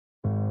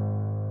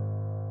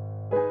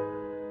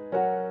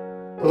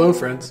Hello,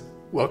 friends.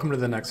 Welcome to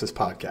the Nexus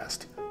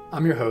podcast.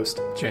 I'm your host,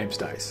 James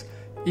Dice.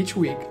 Each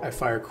week, I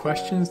fire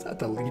questions at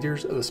the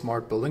leaders of the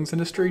smart buildings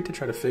industry to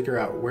try to figure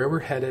out where we're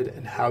headed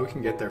and how we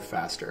can get there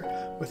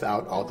faster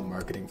without all the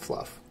marketing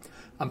fluff.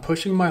 I'm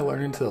pushing my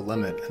learning to the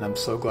limit, and I'm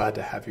so glad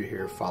to have you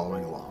here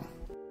following along.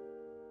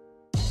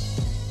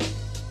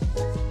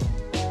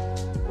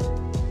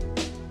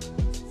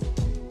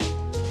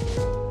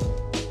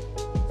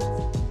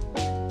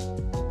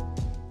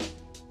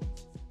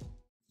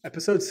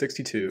 Episode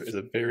 62 is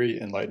a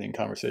very enlightening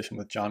conversation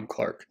with Jon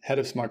Clarke, head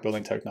of smart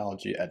building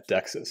technology at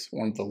Dexus,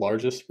 one of the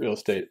largest real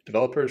estate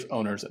developers,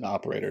 owners, and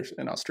operators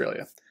in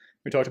Australia.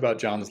 We talked about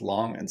Jon's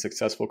long and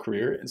successful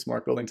career in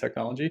smart building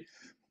technology,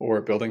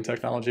 or building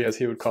technology as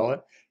he would call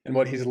it, and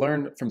what he's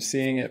learned from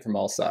seeing it from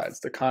all sides,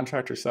 the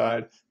contractor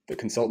side, the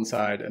consultant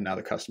side, and now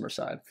the customer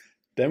side.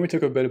 Then we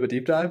took a bit of a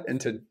deep dive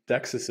into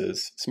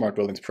Dexus's smart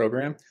buildings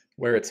program,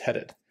 where it's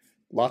headed.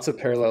 Lots of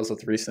parallels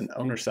with recent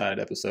owner side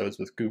episodes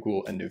with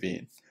Google and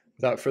Nuveen.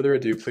 Without further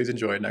ado, please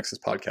enjoy Nexus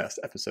Podcast,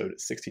 episode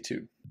 62.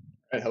 All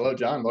right, hello,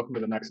 Jon. Welcome to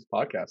the Nexus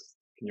Podcast.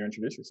 Can you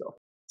introduce yourself?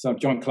 So I'm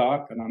Jon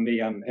Clarke, and I'm the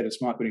head of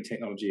smart building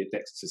technology at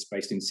Dexus,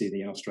 based in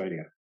Sydney,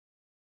 Australia.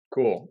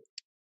 Cool.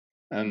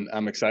 And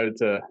I'm excited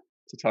to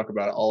talk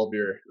about all of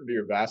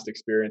your vast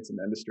experience in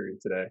the industry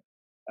today.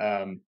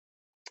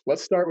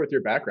 Let's start with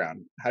your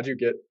background. How'd you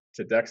get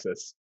to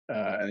Dexus?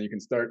 And you can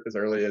start as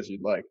early as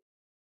you'd like.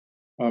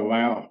 Oh,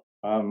 wow.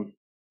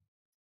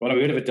 Well, I'm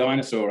a bit of a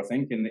dinosaur, I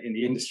think, in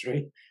the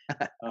industry.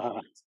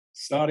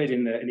 Started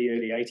in the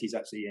early 80s,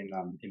 actually,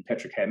 in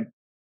petrochem.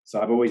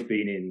 So I've always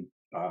been in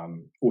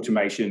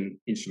automation,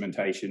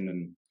 instrumentation,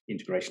 and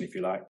integration, if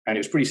you like. And it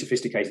was pretty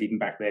sophisticated even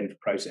back then for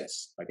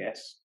process, I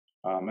guess.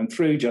 And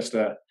through just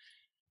a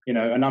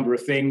number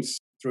of things,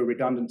 through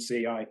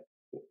redundancy, I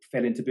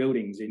fell into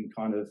buildings in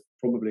kind of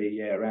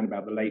probably around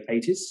about the late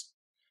 80s.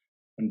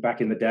 And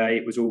back in the day,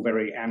 it was all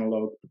very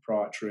analog,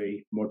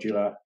 proprietary,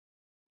 modular,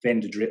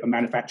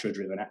 manufacturer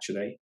driven,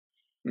 actually.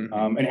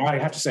 Mm-hmm. And I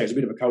have to say, it was a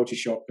bit of a culture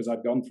shock because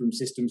I'd gone from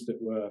systems that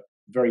were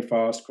very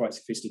fast, quite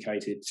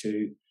sophisticated,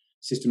 to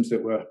systems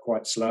that were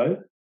quite slow.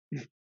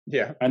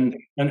 Yeah. And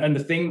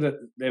the thing that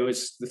there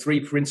was, the three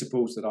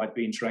principles that I'd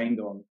been trained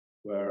on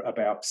were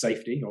about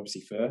safety,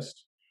 obviously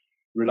first,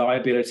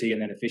 reliability,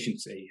 and then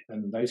efficiency.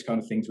 And those kind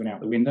of things went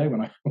out the window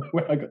when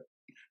I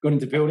got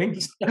into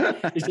buildings.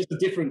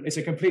 It's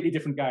a completely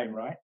different game,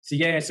 right?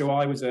 So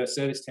I was a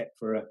service tech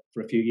for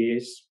a few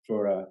years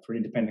for an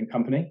independent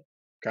company,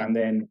 okay. And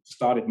then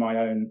started my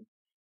own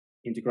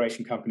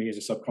integration company as a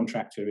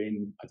subcontractor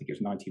in, I think it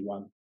was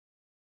 91.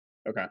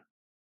 Okay.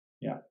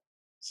 Yeah.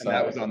 So, and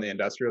that was on the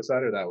industrial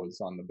side, or that was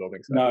on the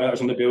building side? No, that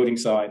was on the building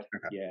side.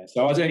 Okay. Yeah.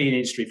 So I was only in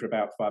industry for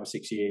about 5 or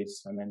 6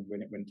 years, and then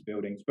went into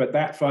buildings. But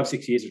that 5 or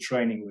 6 years of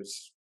training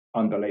was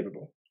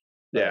unbelievable.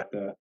 Yeah.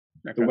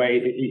 The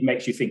way it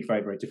makes you think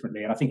very, very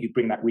differently. And I think you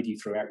bring that with you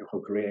throughout your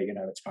whole career.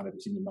 It's kind of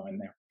in your mind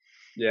now.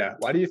 Yeah.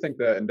 Why do you think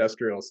the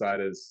industrial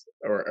side is,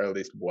 or at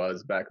least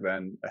was back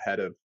then, ahead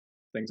of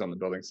things on the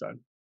building side?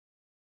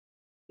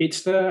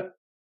 It's the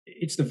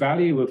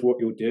value of what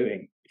you're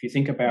doing. If you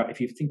think about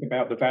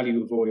the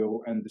value of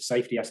oil and the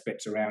safety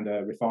aspects around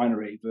a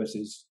refinery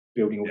versus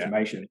building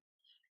automation,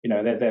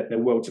 they're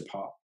worlds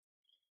apart.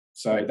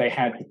 So they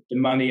had the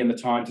money and the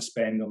time to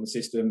spend on the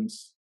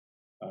systems.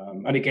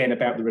 And again,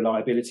 about the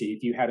reliability,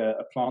 if you had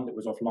a plant that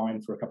was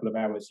offline for a couple of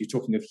hours, you're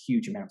talking of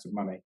huge amounts of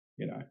money,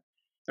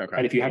 Okay.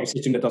 And if you have a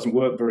system that doesn't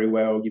work very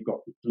well, you've got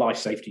life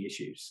safety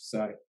issues.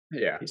 So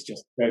it's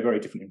just a very, very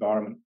different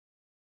environment.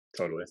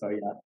 Totally. So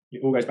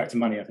it all goes back to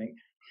money, I think.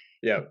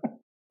 Yeah.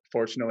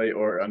 Fortunately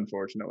or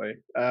unfortunately.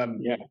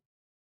 Yeah.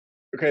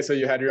 Okay, so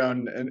you had your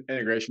own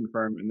integration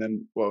firm, and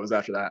then what was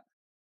after that?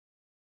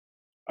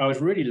 I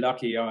was really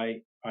lucky.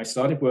 I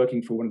started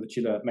working for one of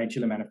the main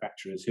chiller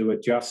manufacturers who were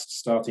just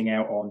starting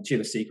out on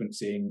chiller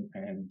sequencing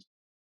and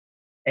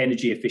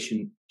energy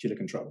efficient chiller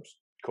controls.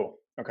 Cool.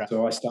 Okay.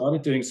 So I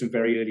started doing some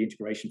very early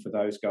integration for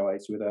those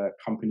guys with a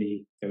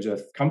company. There was a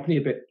company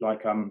a bit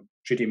like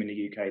Tritium in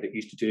the UK that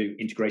used to do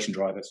integration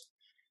drivers.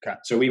 Okay.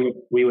 So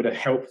we would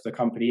help the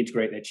company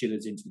integrate their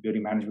chillers into the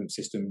building management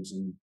systems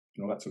and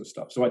all that sort of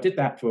stuff. So I did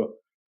that for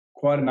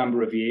quite a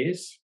number of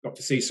years. Got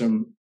to see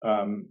some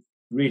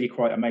really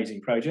quite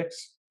amazing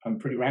projects.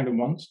 Pretty random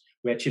ones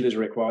where chillers are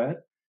required.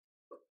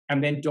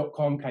 And then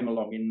 .com came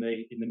along in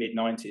the mid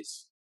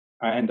 90s.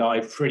 And I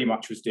pretty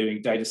much was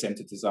doing data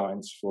center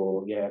designs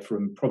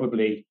from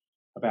probably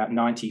about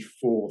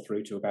 94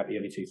 through to about the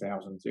early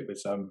 2000s. It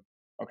was,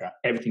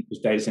 everything was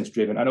data center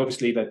driven. And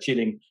obviously the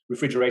chilling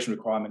refrigeration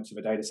requirements of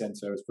a data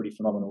center was pretty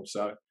phenomenal.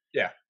 So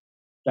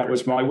that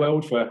was my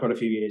world for quite a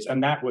few years.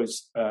 And that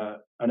was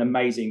an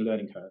amazing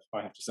learning curve,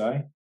 I have to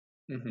say.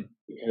 Mm-hmm.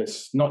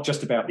 Because not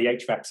just about the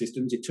HVAC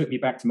systems, it took me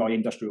back to my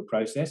industrial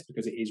process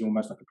because it is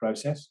almost like a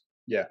process.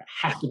 Yeah. It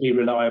has to be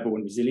reliable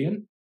and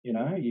resilient.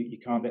 You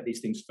can't let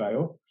these things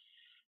fail.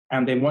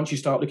 And then once you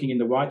start looking in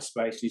the white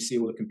space, you see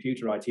all the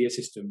computer IT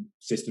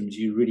systems,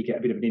 you really get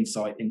a bit of an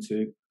insight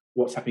into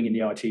what's happening in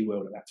the IT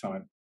world at that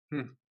time.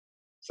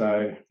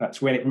 So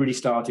that's when it really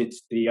started.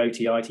 The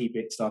OT IT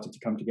bit started to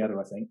come together,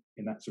 I think,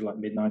 in that sort of like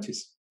mid-90s.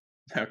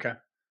 Okay.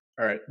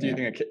 All right. Do you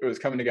think it was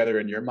coming together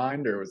in your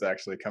mind, or was it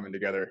actually coming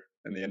together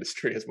in the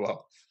industry as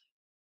well?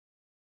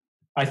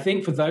 I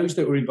think for those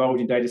that were involved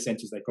in data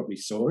centers, they probably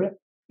saw it.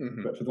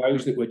 Mm-hmm. But for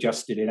those that were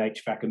just still in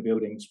HVAC and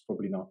buildings,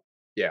 probably not.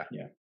 Yeah.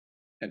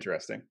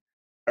 Interesting.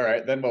 All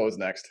right. Then what was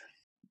next?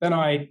 Then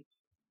I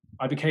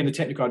became the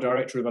technical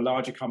director of a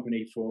larger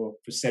company for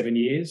 7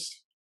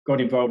 years. Got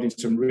involved in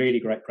some really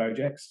great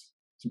projects,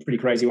 some pretty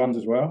crazy ones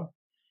as well.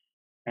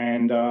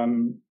 And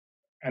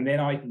then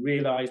I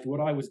realized what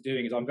I was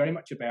doing is I'm very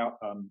much about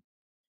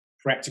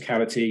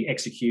practicality,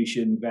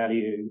 execution,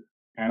 value.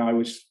 And I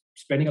was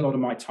spending a lot of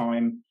my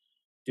time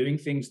doing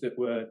things that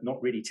were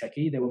not really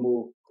techie. They were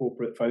more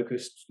corporate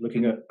focused,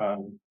 looking at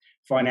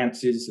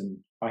finances, and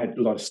I had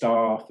a lot of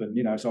staff, and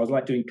so I was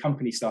like doing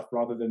company stuff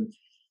rather than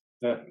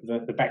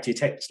the back to your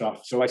tech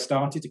stuff. So I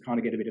started to kind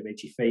of get a bit of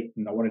itchy feet,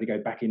 and I wanted to go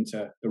back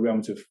into the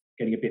realms of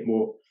getting a bit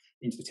more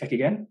into the tech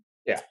again.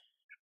 Yeah.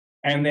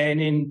 And then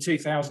in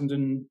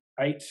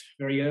 2008,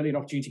 very early, an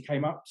opportunity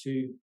came up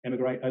to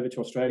emigrate over to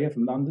Australia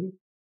from London,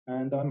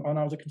 and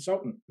I was a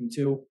consultant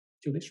until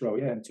this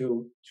role,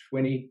 until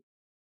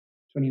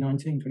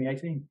 2019,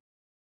 2018.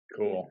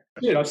 Cool.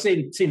 Yeah, I've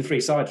seen the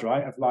three sides,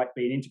 right? Of like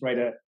being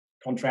integrator,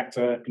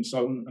 contractor,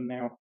 consultant, and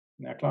now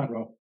client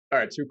role. All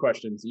right, 2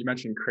 questions. You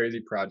mentioned crazy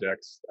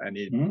projects. I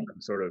need some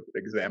sort of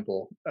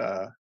example.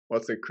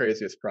 What's the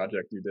craziest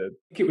project you did?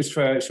 I think it was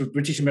for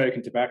British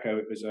American Tobacco.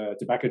 It was a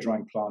tobacco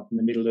drying plant in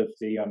the middle of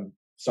the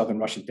southern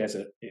Russian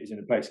desert. It was in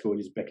a place called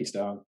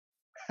Uzbekistan.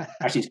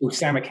 Actually, it's called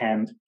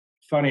Samarkand.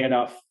 Funny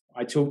enough,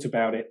 I talked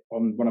about it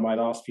on one of my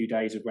last few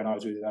days of when I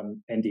was with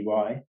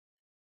NDY,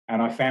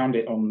 and I found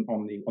it on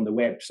the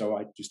web. So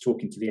I was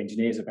talking to the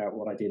engineers about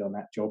what I did on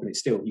that job, and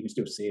you can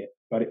still see it.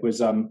 But it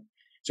was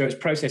so it's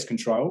process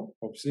control.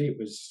 Obviously, it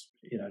was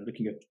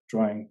looking at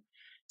drying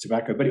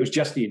tobacco, but it was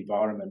just the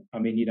environment. I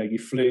mean, you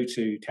flew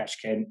to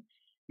Tashkent.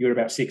 You were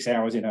about 6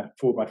 hours in a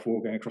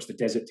 4x4 going across the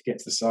desert to get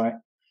to the site.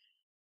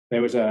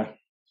 There was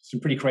some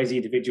pretty crazy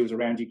individuals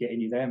around you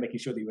getting you there, making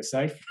sure that you were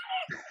safe.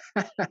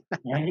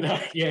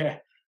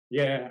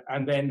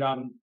 And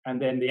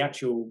then the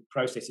actual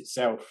process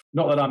itself.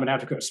 Not that I'm an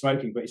advocate of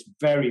smoking, but it's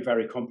very,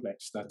 very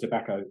complex, the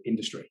tobacco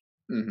industry.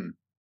 Mm-hmm.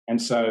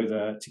 And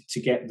so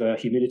to get the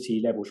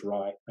humidity levels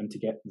right and to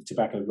get the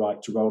tobacco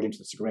right to roll into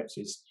the cigarettes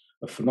is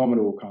a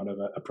phenomenal kind of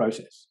a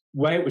process.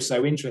 Where it was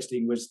so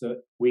interesting was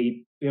that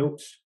we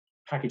built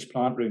packaged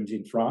plant rooms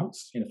in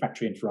France, in a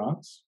factory in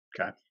France.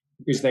 Okay.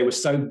 Because they were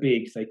so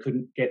big, they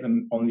couldn't get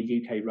them on the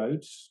UK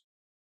roads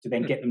to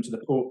then get them to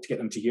the port to get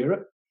them to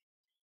Europe.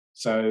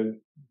 So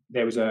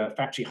there was a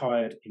factory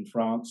hired in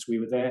France. We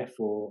were there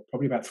for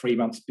probably about 3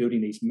 months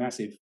building these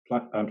massive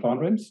plant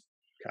rooms.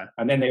 Okay.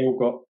 And then they all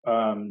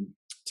got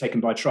taken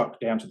by truck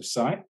down to the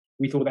site.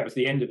 We thought that was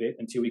the end of it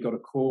until we got a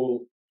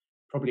call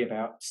probably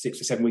about 6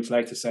 or 7 weeks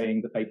later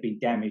saying that they'd been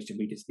damaged and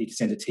we just need to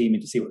send a team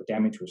in to see what the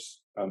damage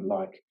was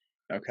like.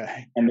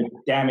 Okay. And the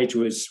damage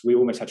was we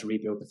almost had to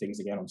rebuild the things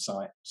again on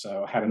site.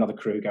 So I had another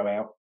crew go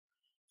out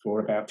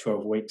for about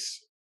 12 weeks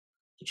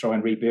to try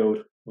and rebuild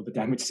all the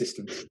damaged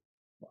systems.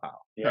 Wow.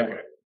 Yeah. Okay.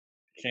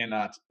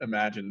 Cannot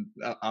imagine.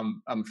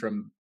 I'm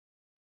from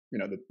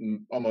the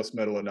almost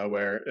middle of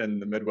nowhere in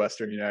the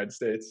Midwestern United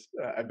States.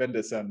 I've been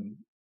to some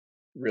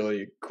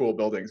really cool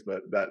buildings,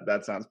 but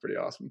that sounds pretty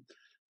awesome.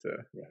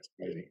 Yeah, it's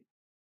crazy.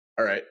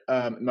 All right.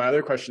 My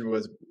other question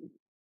was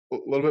a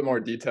little bit more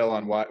detail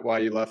on why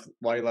you left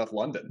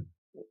London.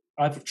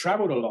 I've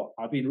traveled a lot.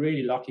 I've been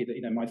really lucky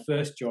that my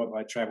first job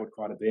I traveled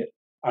quite a bit.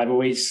 I've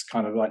always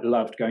kind of like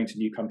loved going to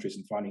new countries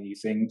and finding new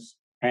things.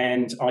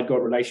 And I'd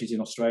got relations in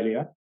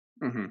Australia,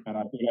 and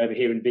I've been over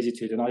here and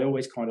visited, and I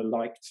always kind of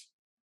liked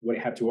what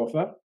it had to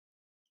offer,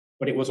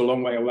 but it was a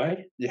long way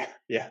away.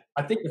 Yeah.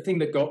 I think the thing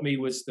that got me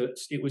was that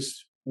it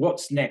was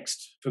what's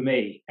next for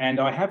me. And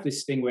I have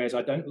this thing where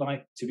I don't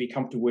like to be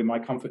comfortable in my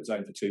comfort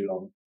zone for too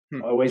long.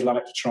 I always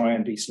like to try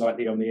and be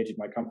slightly on the edge of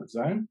my comfort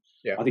zone.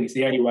 Yeah. I think it's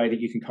the only way that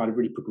you can kind of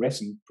really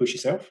progress and push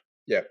yourself.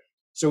 Yeah.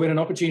 So when an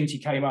opportunity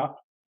came up,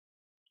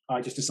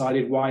 I just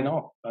decided why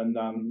not? And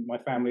my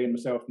family and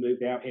myself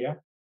moved out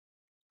here.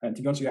 And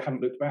to be honest with you, I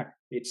haven't looked back.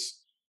 It's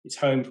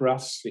home for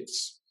us.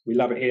 We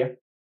love it here.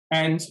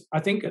 And I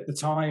think at the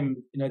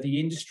time, the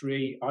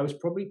industry, I was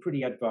probably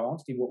pretty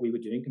advanced in what we were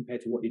doing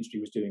compared to what the industry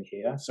was doing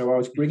here. So I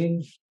was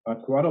bringing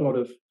quite a lot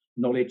of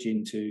knowledge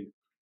into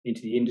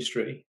the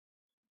industry.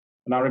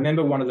 And I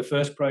remember one of the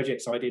first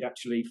projects I did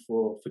actually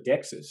for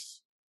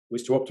Dexus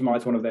was to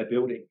optimize one of their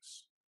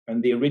buildings.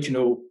 And the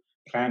original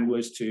plan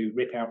was to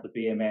rip out the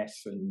BMS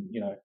and,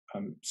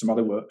 some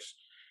other works.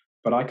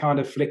 But I kind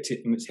of flicked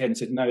it on its head and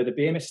said, no, the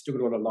BMS has still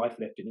got a lot of life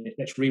left in it.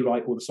 Let's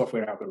rewrite all the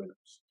software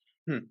algorithms.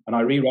 And I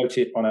rewrote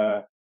it on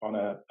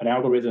an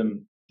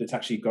algorithm that's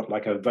actually got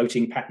like a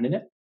voting pattern in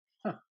it.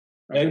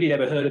 Nobody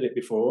had ever heard of it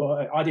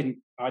before. I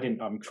didn't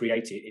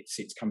create it.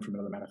 It's come from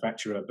another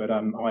manufacturer, but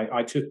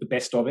I took the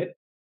best of it.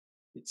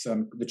 It's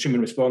the trim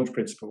and respond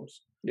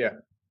principles. Yeah.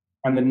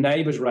 And the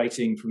neighbours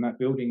rating from that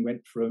building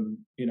went from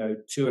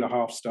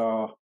 2.5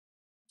 star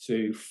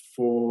to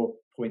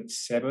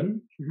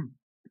 4.7.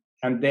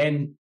 And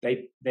then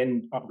they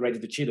then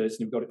upgraded the chillers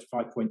and we've got it to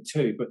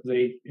 5.2. But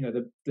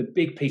the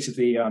big piece of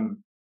the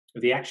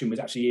action was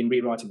actually in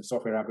rewriting the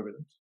software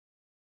algorithms.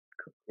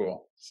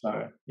 Cool.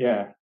 So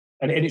yeah,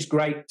 and it's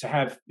great to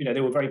have.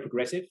 They were very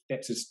progressive.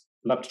 Dexus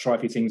loved to try a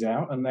few things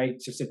out, and they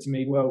just said to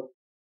me, "Well,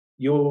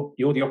 you're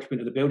the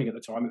occupant of the building at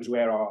the time. It was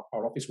where our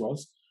office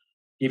was.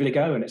 Give it a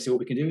go, and let's see what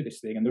we can do with this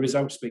thing." And the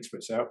result speaks for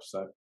itself.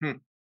 So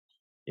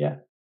yeah,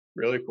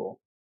 really cool.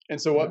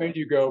 And so what made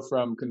you go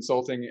from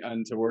consulting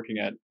into working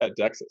at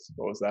Dexus?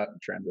 What was that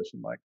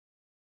transition like?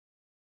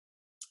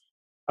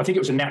 I think it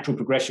was a natural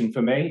progression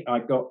for me. I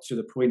got to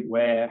the point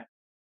where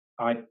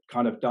I'd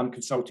kind of done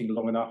consulting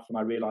long enough and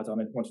I realized I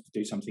wanted to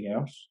do something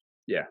else.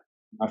 Yeah.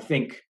 I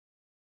think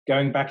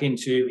going back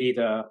into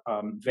either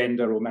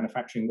vendor or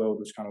manufacturing world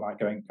was kind of like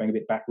going a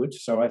bit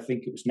backwards. So I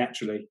think it was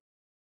naturally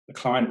the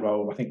client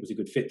role, I think was a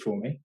good fit for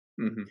me.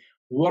 Mm-hmm.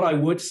 What I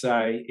would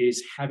say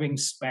is having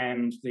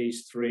spanned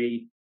these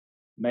three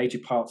major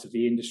parts of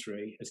the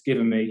industry has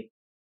given me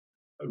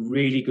a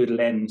really good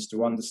lens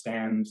to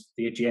understand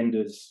the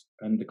agendas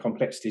and the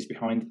complexities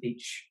behind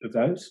each of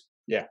those.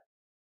 Yeah.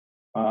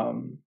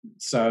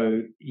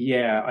 So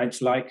yeah,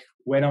 it's like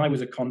when I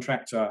was a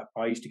contractor,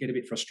 I used to get a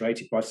bit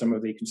frustrated by some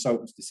of the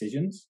consultants'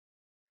 decisions.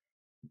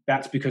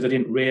 That's because I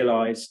didn't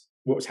realize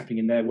what was happening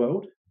in their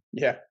world.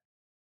 Yeah.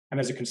 And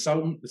as a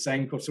consultant, the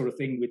same sort of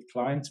thing with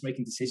clients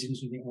making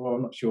decisions. You think, oh,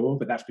 I'm not sure,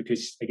 but that's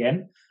because,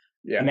 again,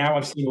 and now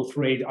I've seen all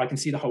three. I can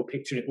see the whole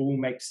picture. It all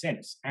makes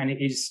sense, and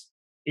it's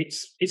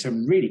a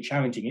really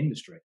challenging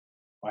industry.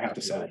 I have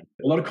to say,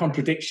 a lot of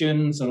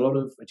contradictions and a lot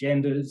of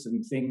agendas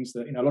and things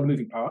that a lot of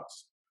moving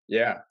parts.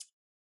 Yeah.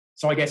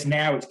 So I guess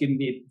now it's given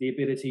me the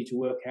ability to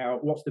work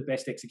out what's the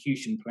best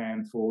execution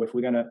plan for if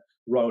we're going to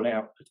roll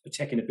out a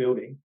tech in a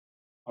building.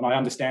 And I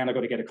understand I've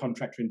got to get a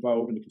contractor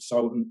involved and a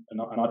consultant,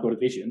 and I've got a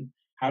vision.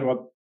 How do I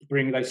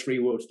bring those three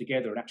worlds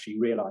together and actually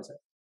realize it?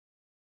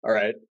 All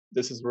right.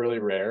 This is really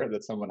rare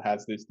that someone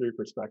has these three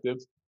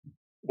perspectives.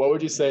 What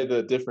would you say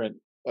the different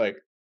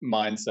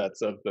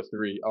mindsets of the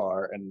three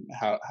are, and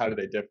how do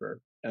they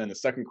differ? And then the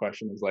second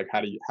question is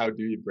how do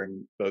you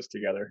bring those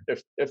together?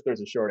 If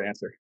there's a short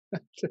answer.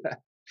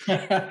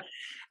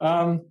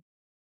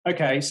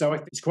 Okay, so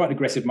it's quite an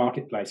aggressive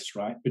marketplace,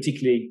 right?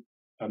 Particularly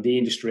the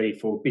industry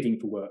for bidding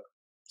for work.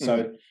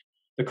 So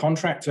the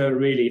contractor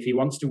really, if he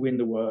wants to win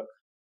the work,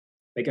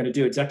 they're going to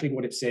do exactly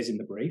what it says in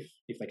the brief,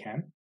 if they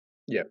can.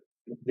 Yeah.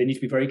 They need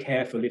to be very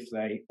careful if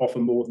they offer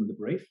more than the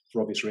brief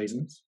for obvious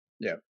reasons.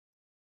 Yeah.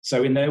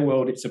 So in their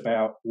world, it's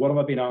about what have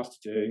I been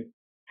asked to do?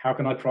 How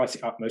can I price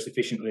it up most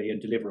efficiently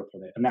and deliver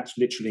upon it? And that's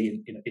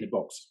literally in a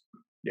box.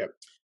 Yeah.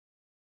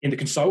 In the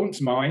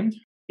consultant's mind,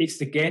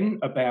 it's again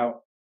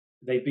about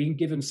they've been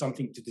given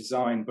something to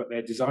design, but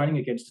they're designing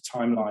against a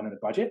timeline and a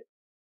budget.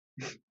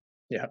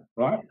 Yeah.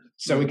 Right.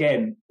 So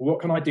again, what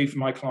can I do for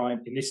my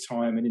client in this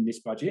time and in this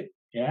budget?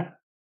 Yeah.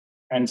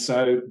 And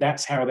so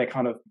that's how they're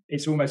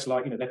it's almost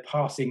like, they're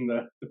passing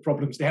the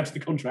problems down to the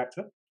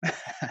contractor.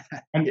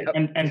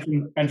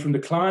 And from the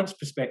client's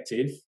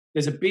perspective,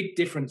 there's a big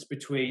difference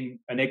between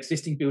an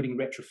existing building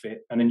retrofit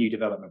and a new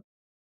development.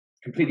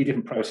 Completely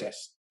different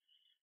process.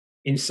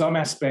 In some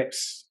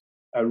aspects,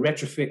 a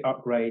retrofit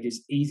upgrade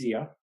is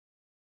easier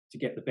to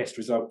get the best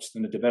results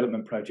than a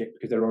development project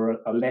because there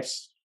are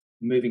less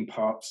moving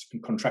parts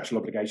and contractual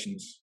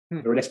obligations.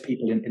 There are less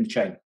people in the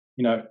chain.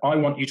 I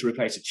want you to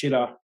replace a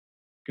chiller.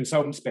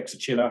 Consultant specs a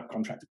chiller,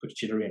 contractor puts a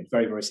chiller in.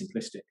 Very, very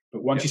simplistic.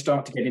 But once you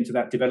start to get into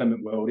that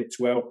development world, it's,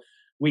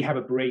 we have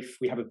a brief,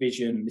 we have a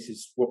vision, this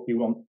is what we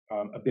want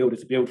a builder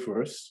to build for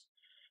us.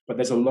 But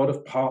there's a lot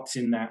of parts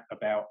in that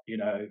about,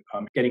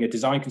 getting a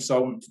design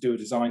consultant to do a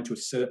design to a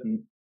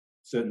certain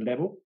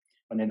level,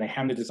 and then they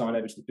hand the design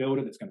over to the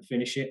builder that's going to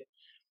finish it.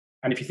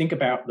 And if you think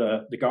about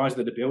the guys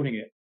that are building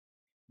it,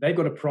 they've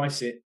got to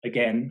price it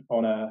again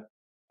on a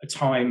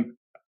time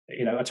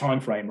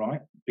frame,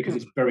 right? Because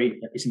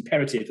it's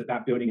imperative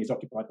that building is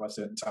occupied by a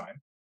certain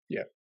time.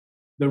 Yeah.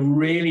 The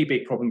really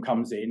big problem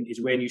comes in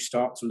is when you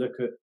start to look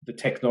at the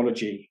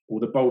technology or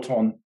the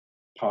bolt-on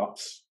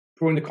parts.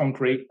 Pouring the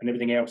concrete and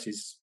everything else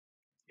is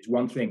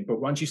one thing. But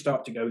once you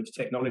start to go into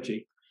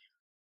technology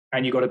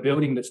and you've got a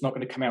building that's not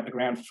going to come out the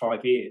ground for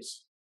 5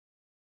 years,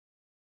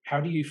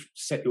 how do you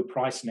set your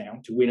price now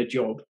to win a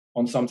job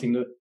on something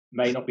that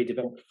may not be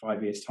developed for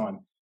 5 years' time?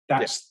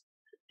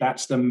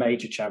 That's the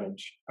major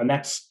challenge. And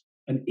that's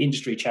an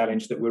industry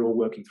challenge that we're all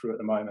working through at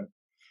the moment.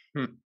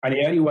 And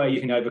the only way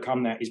you can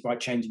overcome that is by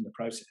changing the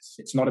process.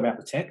 It's not about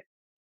the tech.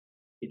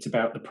 It's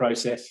about the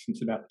process.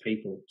 It's about the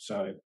people.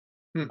 So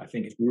I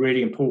think it's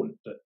really important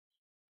that,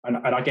 and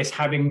I guess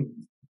having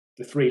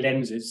the three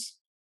lenses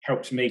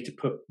helps me to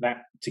put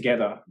that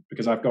together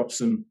because I've got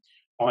some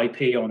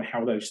IP on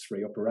how those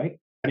three operate.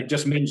 And it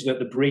just means that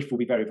the brief will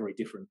be very, very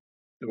different.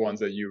 The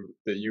ones that you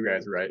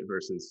guys write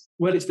versus...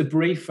 Well, it's the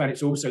brief and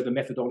it's also the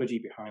methodology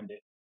behind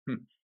it.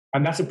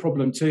 And that's a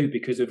problem too,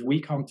 because if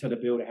we can't tell a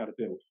builder how to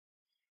build.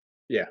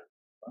 Yeah,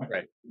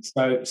 right.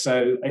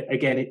 So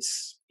again,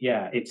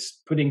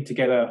 it's putting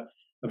together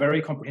a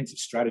very comprehensive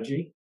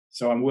strategy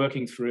So I'm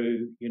working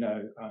through,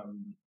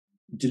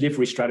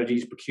 delivery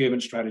strategies,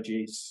 procurement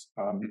strategies,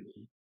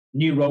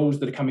 new roles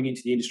that are coming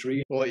into the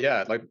industry. Well,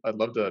 yeah, I'd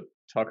love to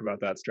talk about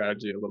that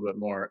strategy a little bit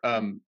more.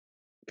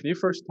 Can you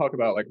first talk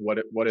about like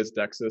what is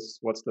Dexus?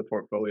 What's the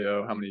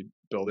portfolio? How many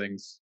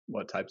buildings?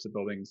 What types of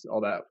buildings?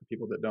 All that for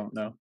people that don't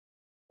know.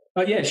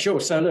 Yeah, sure.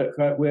 So look,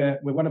 we're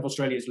one of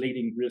Australia's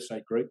leading real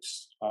estate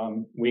groups.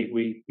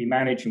 We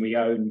manage and we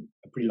own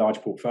a pretty large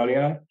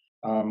portfolio.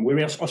 We're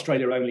in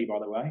Australia only, by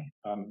the way,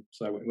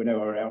 so we're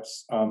nowhere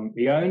else.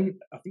 We own,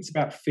 I think it's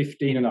about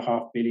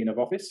 15.5 billion of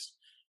office,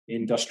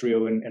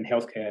 industrial and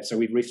healthcare. So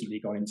we've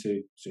recently gone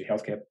into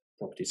healthcare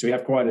property. So we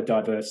have quite a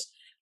diverse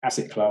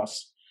asset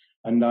class,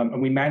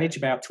 and we manage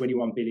about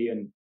 21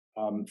 billion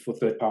for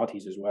third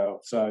parties as well.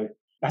 So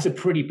that's a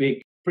pretty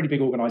big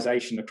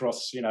organisation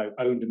across,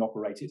 owned and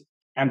operated.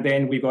 And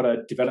then we've got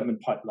a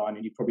development pipeline,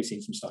 and you've probably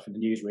seen some stuff in the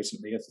news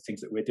recently of the things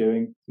that we're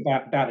doing.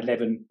 About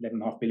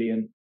 11.5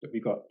 billion that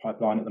we've got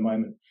pipeline at the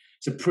moment.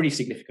 So pretty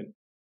significant.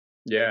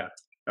 Yeah.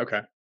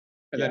 Okay.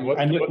 And then look,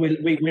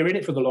 we're in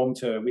it for the long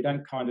term. We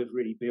don't kind of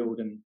really build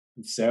and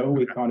sell. Okay.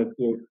 We kind of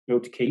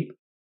build to keep.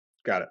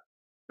 Got it.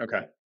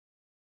 Okay.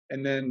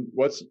 And then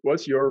what's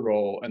your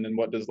role? And then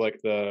what does like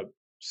the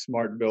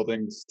smart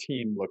buildings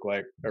team look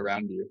like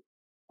around you?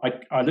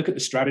 I look at the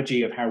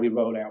strategy of how we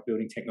roll out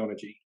building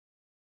technology.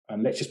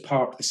 And let's just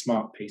park the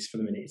smart piece for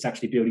the minute. It's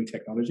actually building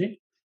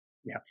technology.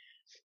 Yeah.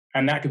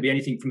 And that could be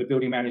anything from the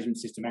building management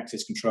system,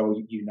 access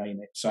control, you name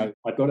it. So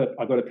I've got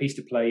a piece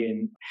to play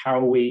in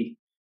how we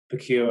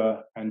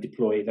procure and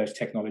deploy those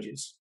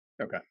technologies.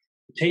 Okay.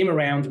 The team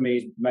around me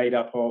is made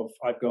up of,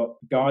 I've got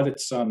a guy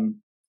that's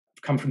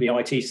come from the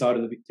IT side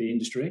of the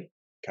industry.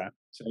 Okay.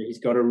 So he's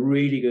got a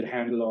really good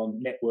handle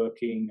on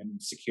networking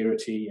and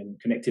security and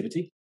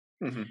connectivity.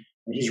 Mm-hmm.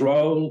 And his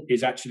role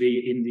is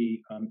actually in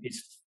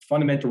his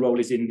fundamental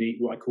role is in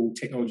what I call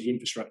technology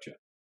infrastructure.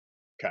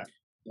 Okay.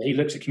 He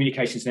looks at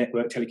communications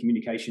network,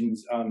 telecommunications,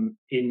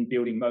 in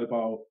building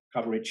mobile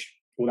coverage,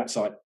 all that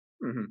side.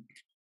 Mm-hmm.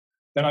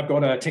 Then I've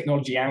got a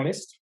technology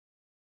analyst,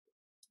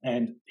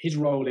 and his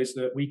role is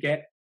that we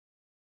get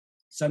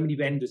so many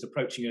vendors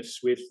approaching us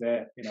with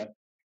their,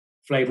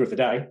 flavor of the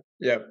day.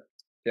 Yep.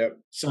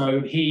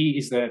 So he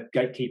is the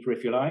gatekeeper,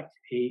 if you like.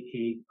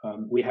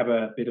 We have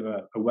a bit of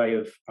a way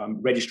of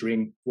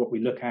registering what we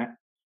look at.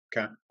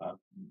 Okay.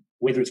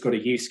 Whether it's got a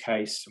use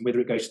case, and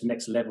whether it goes to the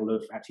next level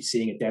of actually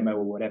seeing a demo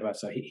or whatever.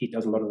 So he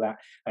does a lot of that,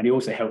 and he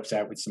also helps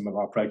out with some of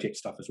our project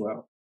stuff as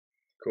well.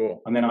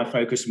 Cool. And then I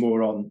focus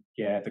more on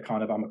the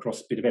kind of I'm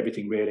across a bit of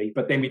everything really.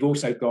 But then we've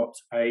also got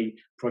a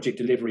project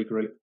delivery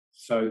group.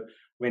 So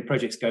when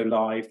projects go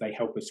live, they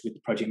help us with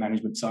the project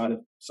management side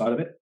of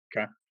it.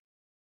 Okay.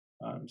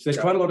 So there's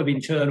quite a lot of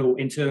internal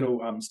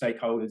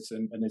stakeholders,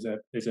 and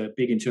there's a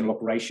big internal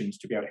operations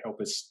to be able to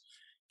help us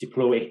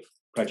deploy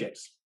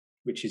projects,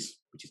 which is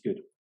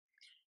good.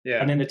 Yeah.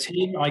 And then the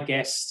team, I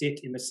guess, sit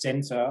in the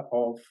center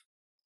of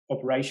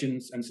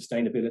operations and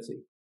sustainability.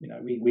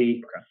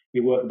 We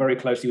work very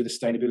closely with the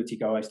sustainability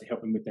guys to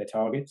help them with their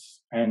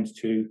targets and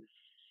to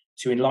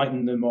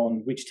enlighten them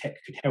on which tech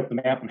could help them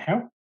out and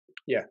how.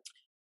 Yeah.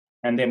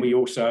 And then we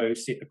also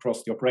sit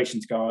across the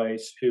operations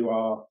guys who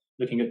are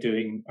looking at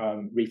doing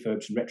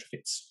refurbs and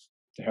retrofits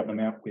to help them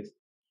out with,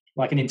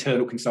 like an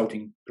internal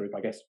consulting group,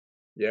 I guess.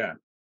 Yeah.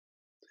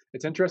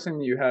 It's interesting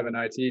that you have an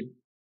IT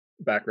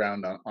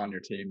background on your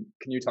team.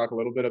 Can you talk a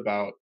little bit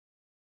about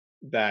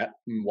that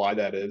and why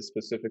that is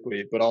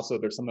specifically? But also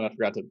there's something I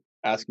forgot to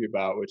ask you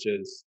about, which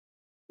is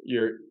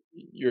your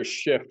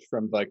shift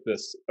from like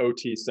this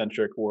OT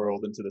centric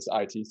world into this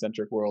IT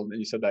centric world. And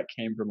you said that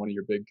came from one of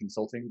your big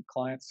consulting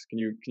clients. Can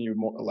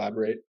you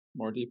elaborate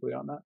more deeply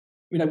on that?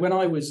 When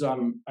I was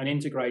an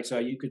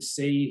integrator, you could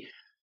see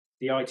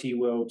the IT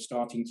world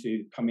starting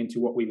to come into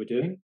what we were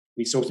doing.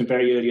 We saw some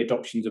very early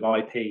adoptions of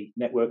IP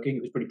networking.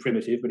 It was pretty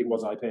primitive, but it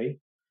was IP.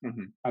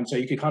 Mm-hmm. And so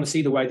you could kind of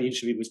see the way the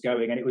industry was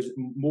going, and it was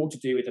more to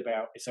do with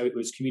it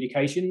was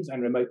communications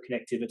and remote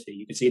connectivity.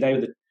 You could see they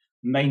were the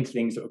main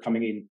things that were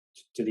coming in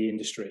to the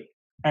industry.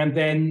 And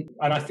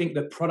I think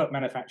that product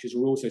manufacturers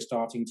were also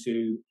starting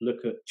to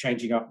look at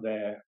changing up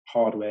their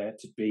hardware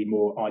to be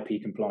more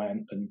IP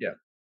compliant and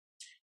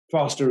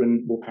faster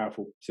and more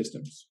powerful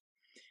systems.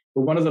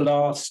 But one of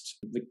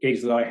the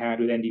gigs that I had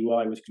with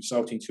NDY was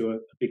consulting to a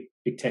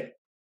big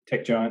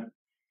tech giant.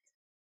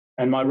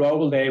 And my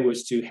role there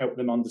was to help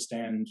them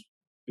understand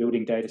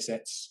building data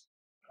sets,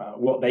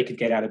 what they could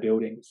get out of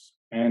buildings.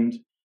 And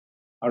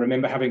I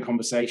remember having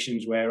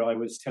conversations where I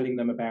was telling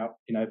them about,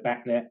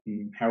 BACnet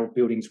and how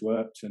buildings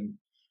worked and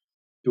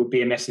build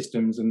BMS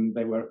systems, and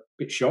they were a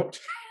bit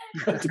shocked,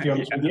 to be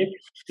honest with you.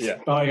 Yeah.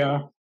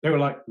 They were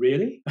like,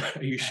 really?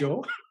 Are you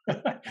sure?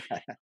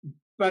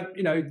 But,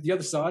 the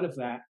other side of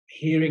that,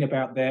 hearing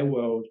about their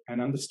world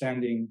and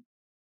understanding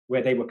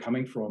where they were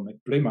coming from,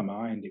 it blew my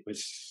mind.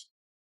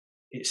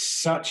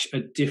 It's such a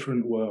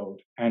different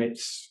world, and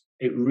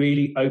it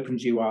really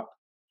opens you up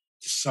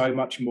to so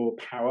much more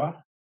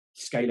power,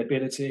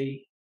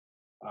 scalability,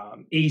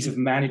 ease of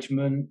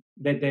management.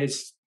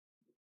 There's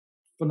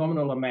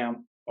phenomenal amount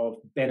of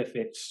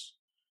benefits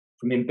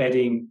from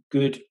embedding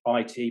good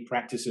IT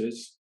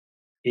practices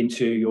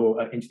into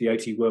the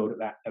OT world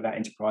at that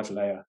enterprise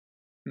layer.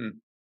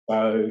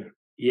 So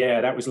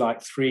yeah, that was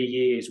like 3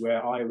 years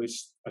where I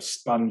was a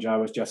sponge. I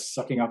was just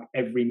sucking up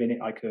every minute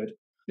I could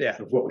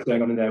of what was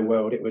going on in their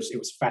world. It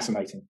was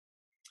fascinating.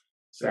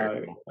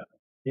 So cool.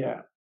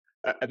 Yeah.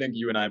 I think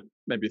you and I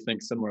maybe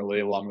think similarly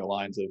along the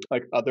lines of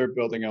like other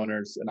building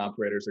owners and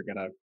operators are going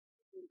to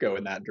go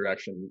in that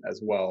direction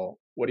as well.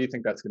 What do you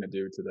think that's going to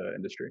do to the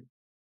industry?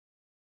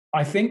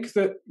 I think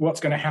that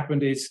what's going to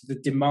happen is the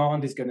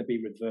demand is going to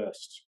be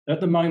reversed. At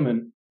the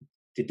moment,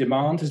 the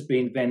demand has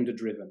been vendor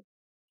driven.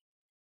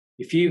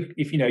 If you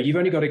know, you've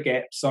only got to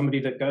get somebody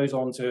that goes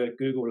onto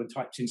Google and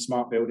types in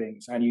smart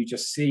buildings, and you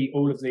just see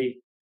all of the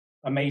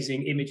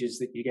amazing images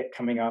that you get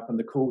coming up and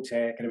the cool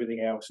tech and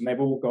everything else, and they've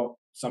all got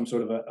some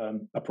sort of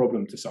a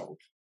problem to solve.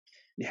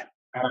 Yeah.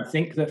 And I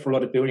think that for a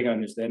lot of building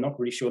owners, they're not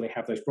really sure they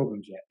have those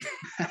problems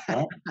yet.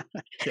 Right?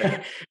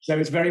 Yeah. So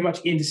it's very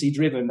much industry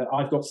driven that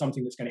I've got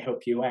something that's going to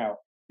help you out.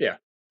 Yeah.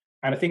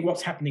 And I think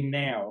what's happening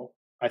now,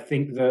 I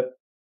think that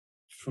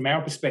from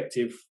our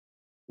perspective,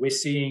 we're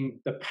seeing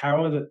the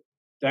power that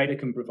data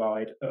can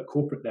provide at a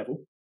corporate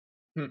level.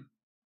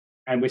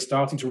 And we're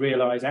starting to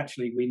realize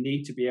actually we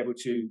need to be able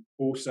to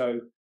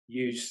also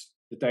use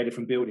the data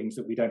from buildings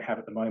that we don't have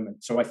at the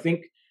moment. So I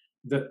think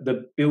that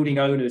the building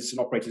owners and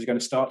operators are going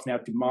to start to now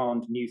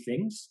demand new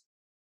things.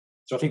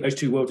 So I think those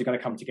two worlds are going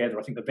to come together.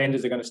 I think the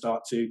vendors are going to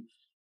start to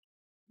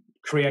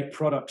create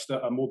products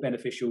that are more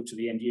beneficial to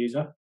the end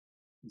user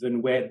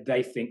than where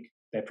they think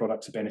their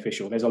products are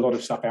beneficial. There's a lot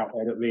of stuff out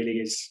there that really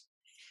is,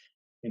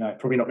 you know,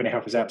 probably not going to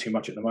help us out too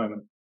much at the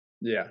moment.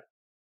 Yeah.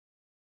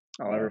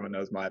 Oh, everyone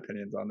knows my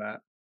opinions on that.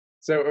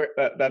 So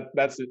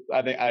that's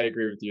I think I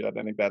agree with you. I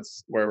think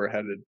that's where we're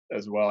headed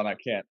as well, and I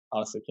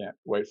honestly can't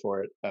wait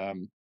for it.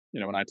 You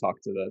know, when I talk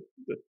to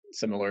the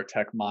similar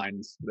tech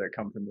minds that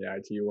come from the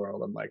IT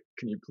world, I'm like,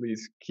 can you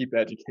please keep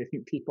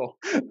educating people?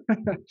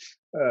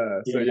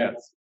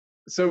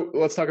 So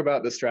let's talk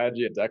about the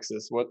strategy at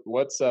Dexus.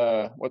 What's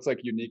like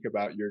unique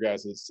about your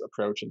guys'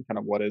 approach, and kind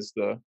of what is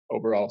the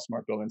overall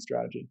smart building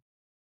strategy?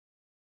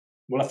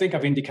 Well, I think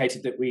I've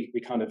indicated that we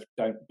kind of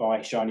don't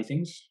buy shiny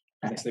things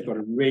unless they've got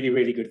a really,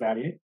 really good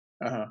value.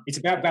 It's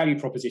about value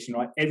proposition,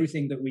 right?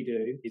 Everything that we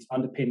do is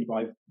underpinned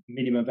by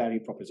minimum value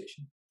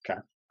proposition. Okay.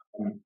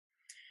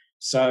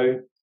 So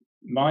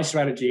my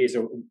strategy is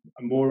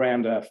more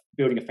around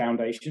building a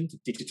foundation to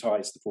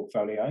digitize the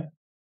portfolio.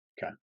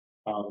 Okay.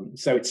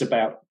 So it's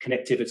about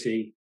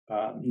connectivity,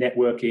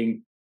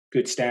 networking,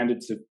 good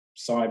standards of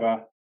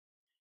cyber,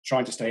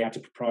 trying to stay out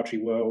of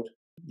proprietary world,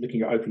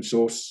 looking at open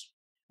source,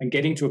 and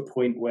getting to a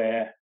point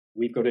where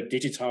we've got a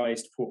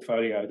digitized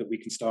portfolio that we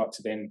can start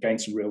to then gain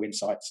some real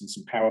insights and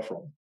some power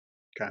from.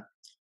 Okay.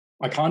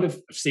 I kind of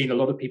have seen a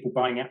lot of people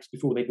buying apps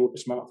before they bought the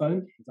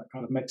smartphone. If that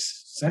kind of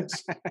makes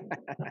sense.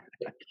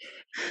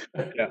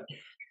 Yeah.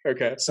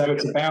 Okay. So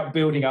it's about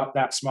building up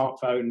that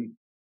smartphone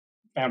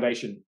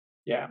foundation.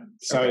 Yeah.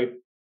 So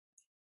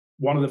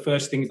one of the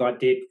first things I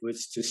did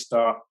was to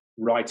start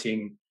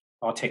writing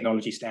our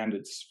technology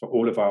standards for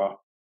all of our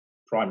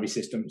primary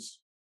systems.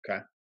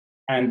 Okay.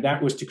 And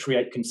that was to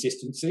create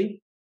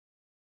consistency,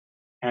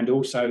 and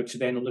also to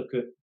then look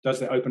at, does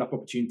that open up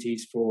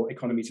opportunities for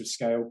economies of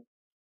scale,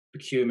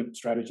 procurement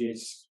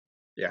strategies?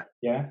 Yeah.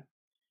 Yeah.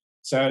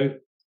 So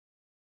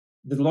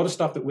there's a lot of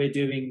stuff that we're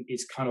doing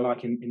is kind of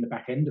like in the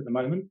back end at the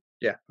moment.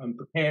 Yeah. I'm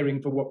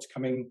preparing for what's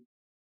coming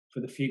for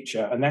the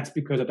future. And that's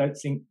because I don't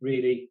think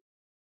really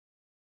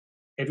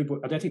I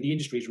don't think the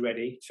industry is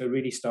ready to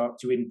really start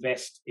to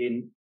invest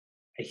in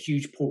a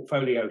huge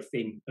portfolio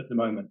thing at the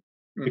moment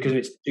because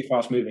it's too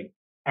fast moving.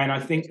 And I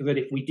think that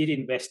if we did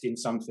invest in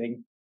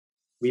something,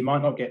 we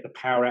might not get the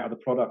power out of the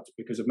product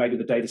because of maybe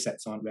the data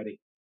sets aren't ready.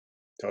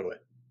 Totally.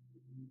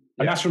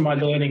 And that's from my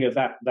learning of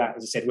that,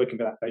 as I said, working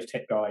with those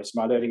tech guys,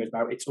 my learning is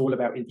about, it's all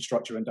about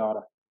infrastructure and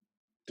data.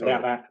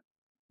 Without that,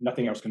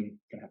 nothing else can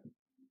happen.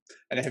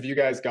 And have you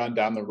guys gone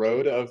down the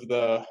road of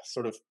the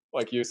sort of,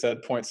 like you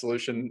said, point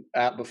solution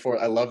app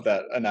before? I love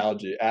that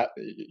analogy.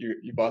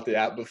 You bought the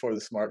app before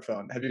the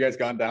smartphone. Have you guys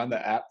gone down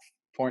the app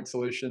point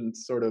solution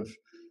sort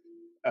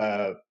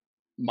of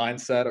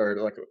mindset,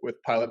 or like with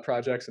pilot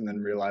projects, and then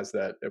realized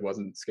that it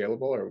wasn't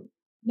scalable? Or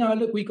no,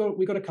 look, we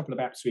got a couple of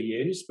apps we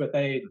use, but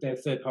they're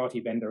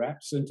third-party vendor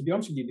apps, and to be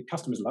honest with you, the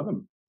customers love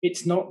them.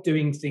 It's not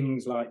doing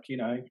things like, you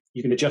know,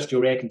 you can adjust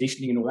your air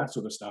conditioning and all that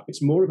sort of stuff. It's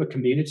more of a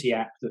community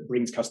app that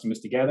brings customers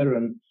together,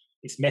 and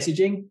it's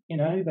messaging. You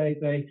know,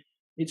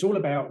 it's all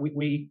about,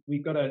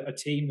 we've got a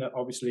team that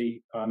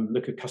obviously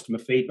look at customer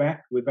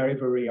feedback. We're very,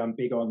 very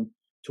big on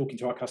talking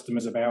to our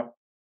customers about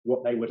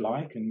what they would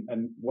like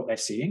and what they're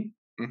seeing.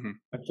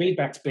 And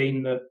feedback's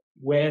been that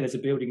where there's a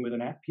building with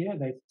an app,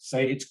 they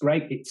say it's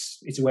great.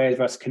 It's a way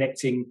of us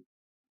connecting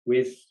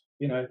with,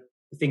 you know,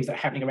 the things that are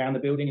happening around the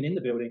building and in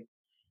the building.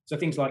 So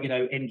things like, you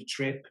know, end of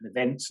trip and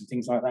events and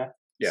things like that.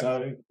 Yeah.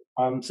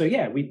 So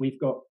we've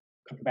got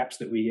a couple of apps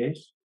that we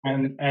use,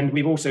 and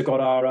we've also got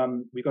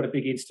we've got a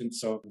big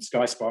instance of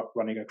SkySpark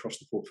running across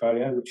the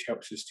portfolio, which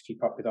helps us to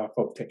keep up with our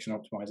fault detection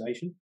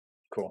optimization.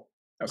 Cool.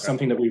 Okay.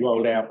 something that we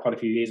rolled out quite a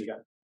few years ago.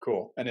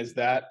 Cool. And is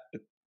that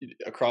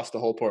across the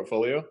whole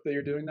portfolio that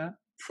you're doing that?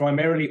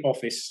 Primarily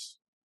office.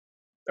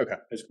 Okay.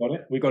 Has got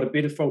it. We've got a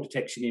bit of fault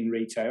detection in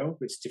retail,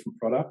 it's a different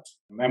product.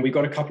 And we've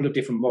got a couple of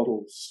different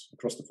models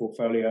across the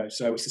portfolio.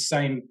 So it's the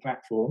same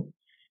platform,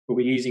 but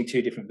we're using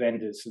two different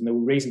vendors. And the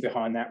reason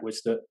behind that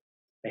was that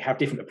they have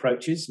different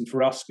approaches. And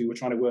for us, we were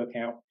trying to work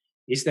out,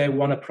 is there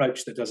one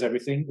approach that does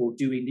everything, or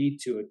do we need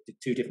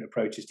two different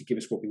approaches to give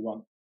us what we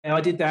want? And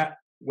I did that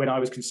when I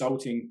was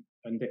consulting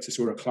and Dexus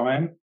were a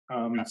client.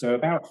 So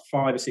about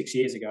 5 or 6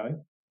 years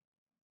ago.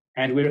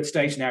 And we're at the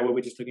stage now where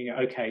we're just looking at,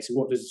 okay, so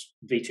what does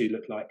V2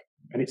 look like?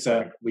 And it's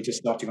we're just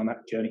starting on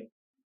that journey.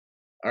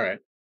 All right.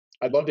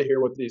 I'd love to hear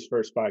what these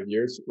first 5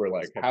 years were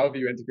like. How have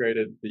you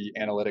integrated the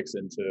analytics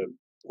into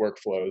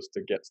workflows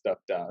to get stuff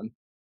done?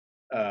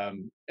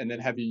 And then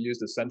have you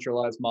used a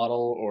centralized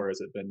model, or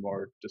has it been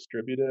more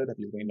distributed? Have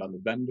you leaned on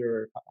the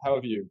vendor? How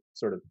have you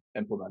sort of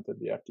implemented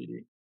the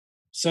FDD?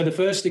 So the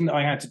first thing that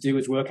I had to do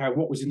was work out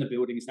what was in the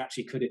buildings and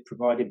actually could it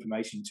provide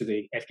information to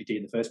the FDD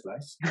in the first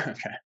place.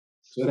 Okay.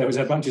 So there was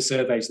a bunch of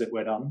surveys that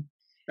were done.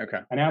 Okay.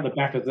 And out the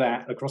back of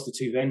that, across the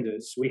two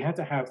vendors, we had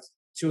to have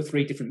 2 or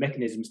 3 different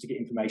mechanisms to get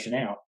information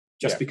out,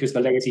 just because the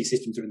legacy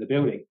systems are in the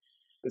building.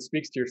 It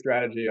speaks to your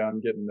strategy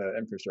on getting the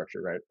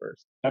infrastructure right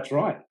first. That's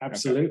right.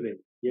 Absolutely.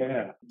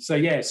 Okay.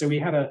 So we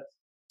had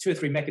 2 or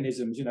 3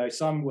 mechanisms. We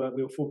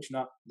were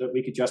fortunate that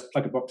we could just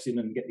plug a box in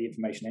and get the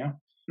information out.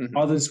 Mm-hmm.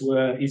 Others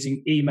were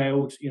using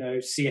emailed,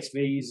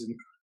 CSVs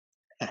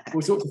and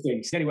all sorts of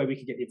things. Anyway, we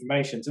could get the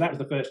information. So that was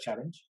the first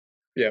challenge.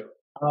 Yeah.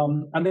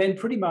 And then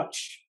pretty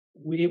much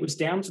it was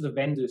down to the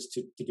vendors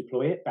to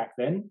deploy it back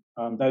then.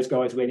 Those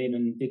guys went in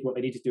and did what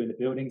they needed to do in the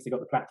buildings. They got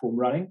the platform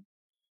running.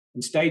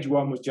 And stage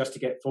 1 was just to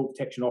get fault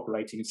detection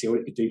operating and see what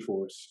it could do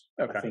for us.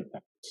 Okay. I think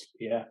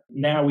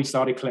Now we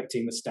started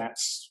collecting the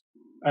stats.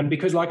 And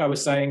because, like I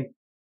was saying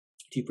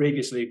to you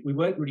previously, we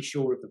weren't really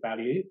sure of the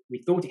value.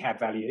 We thought it had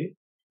value.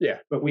 Yeah.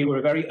 But we were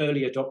a very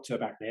early adopter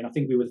back then. I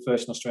think we were the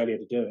first in Australia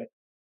to do it.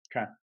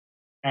 Okay.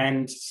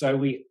 And so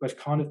we was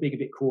kind of being a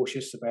bit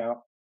cautious about,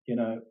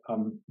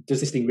 does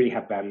this thing really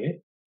have value?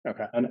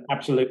 Okay. And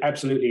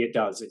absolutely it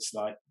does. It's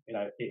like,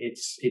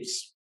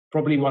 it's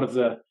probably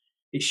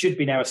it should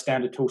be now a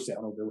standard tool set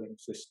on all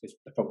buildings, this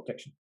fault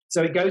detection.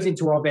 So it goes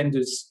into our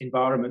vendors'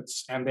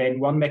 environments. And then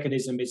one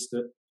mechanism is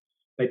that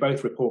they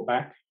both report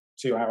back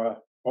to our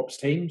ops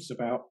teams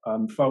about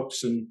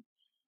faults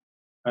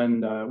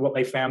and what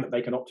they found that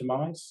they can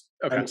optimize.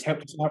 Okay. And it's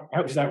helped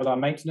us out with our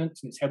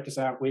maintenance, and it's helped us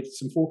out with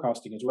some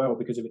forecasting as well,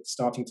 because of it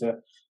starting to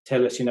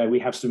tell us, we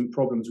have some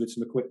problems with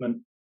some equipment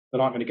that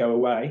aren't going to go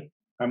away,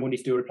 and we need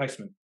to do a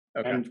replacement.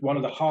 Okay. And one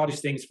of the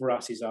hardest things for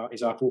us is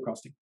our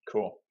forecasting.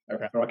 Cool.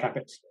 Okay. For our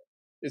CapEx.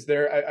 Is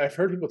there? I've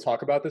heard people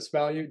talk about this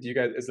value.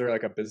 Is there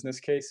like a business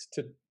case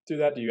to do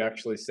that? Do you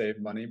actually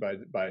save money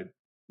by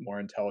more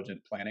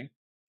intelligent planning?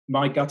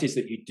 My gut is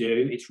that you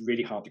do. It's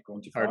really hard to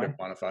quantify. Hard to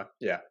quantify.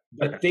 Yeah.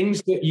 The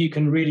things that you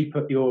can really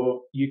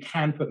you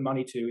can put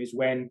money to is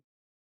when.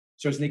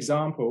 So as an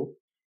example,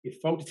 if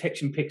fault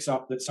detection picks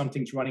up that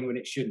something's running when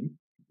it shouldn't,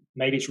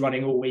 maybe it's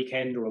running all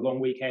weekend or a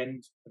long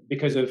weekend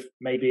because of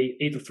maybe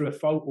either through a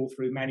fault or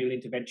through manual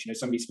intervention, if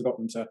somebody's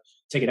forgotten to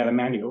take it out of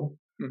manual,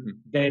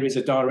 there is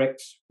a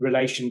direct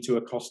relation to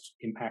a cost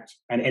impact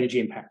and energy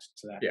impact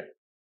to that. Yeah.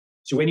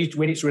 So when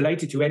it's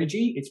related to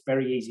energy, it's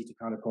very easy to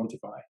kind of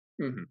quantify.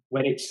 Mm-hmm.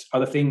 When it's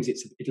other things,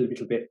 it's a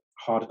little bit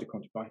harder to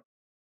quantify.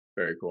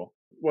 Very cool.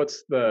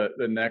 What's the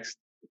next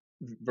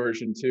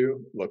version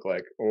 2 look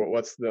like, or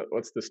what's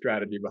the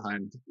strategy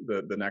behind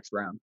the next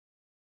round?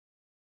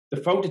 The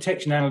fault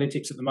detection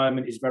analytics at the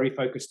moment is very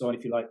focused on,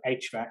 if you like,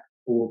 HVAC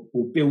or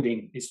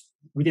building. Is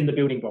within the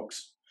building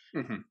box.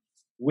 Mm-hmm.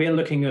 We're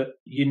looking at,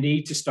 you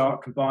need to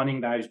start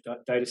combining those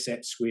data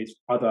sets with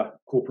other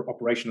corporate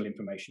operational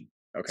information.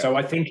 Okay. So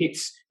I think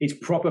it's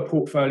proper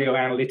portfolio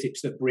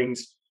analytics that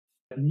brings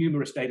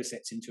numerous data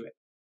sets into it,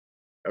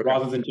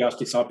 rather than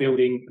just it's our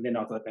building and then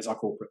there's our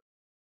corporate.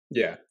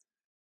 Yeah.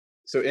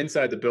 So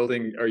inside the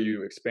building, are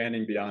you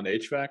expanding beyond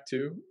HVAC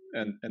too?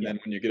 And then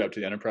when you get up to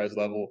the enterprise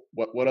level,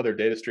 what other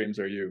data streams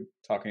are you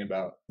talking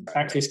about?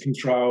 Access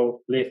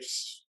control,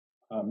 lifts,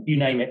 you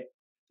name it.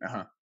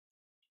 Uh-huh.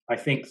 I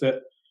think that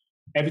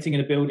everything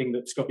in a building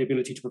that's got the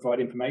ability to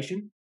provide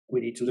information, we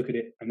need to look at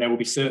it. And there will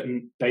be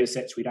certain data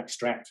sets we'd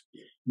extract.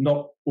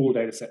 Not all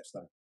data sets,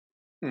 though.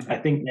 Mm-hmm. I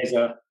think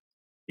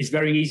it's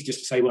very easy just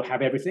to say, we'll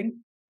have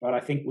everything. But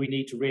I think we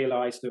need to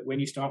realize that when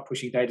you start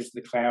pushing data to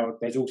the cloud,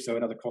 there's also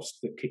another cost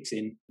that kicks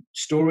in.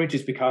 Storage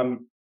has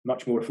become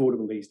much more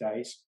affordable these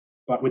days.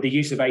 But with the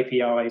use of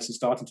APIs and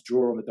starting to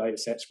draw on the data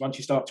sets, once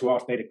you start to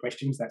ask data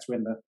questions, that's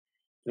when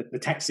the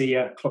taxi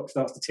clock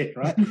starts to tick,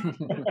 right?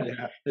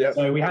 Yeah.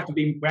 So we have to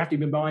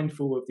be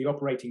mindful of the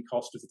operating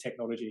cost of the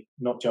technology,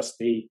 not just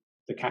the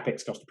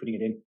CapEx cost of putting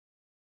it in.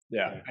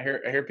 Yeah. I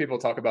hear people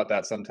talk about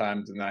that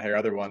sometimes, and I hear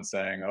other ones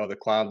saying, "Oh, the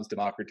cloud's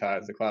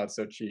democratized. The cloud's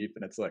so cheap,"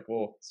 and it's like,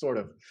 well, sort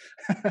of.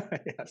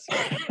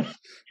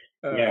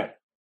 Yeah.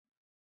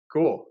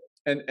 Cool.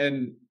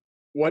 And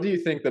what do you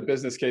think the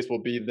business case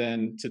will be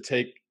then to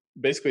take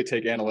basically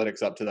take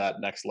analytics up to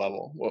that next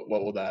level, what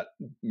will that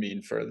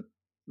mean for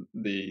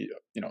the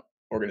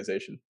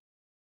organization?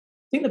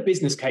 I think the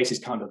business case is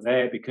kind of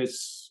there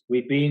because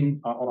we've been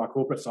on our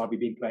corporate side, we've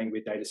been playing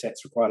with data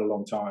sets for quite a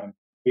long time.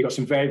 We've got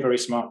some very, very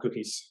smart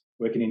cookies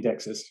working in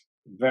Dexus,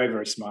 very,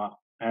 very smart,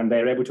 and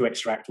they're able to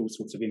extract all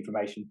sorts of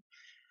information.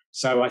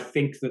 So I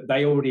think that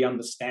they already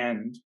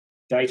understand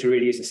data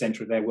really is the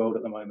center of their world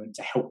at the moment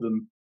to help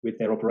them with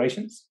their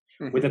operations,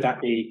 whether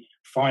that be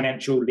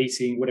financial,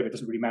 leasing, whatever, it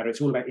doesn't really matter.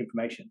 It's all about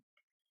information.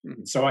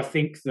 So I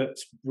think that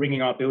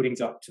bringing our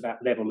buildings up to that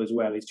level as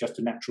well is just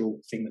a natural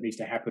thing that needs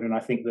to happen. And I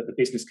think that the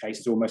business case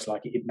is almost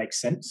like it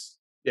makes sense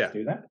to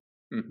do that.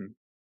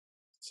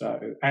 So,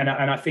 and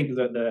I think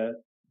that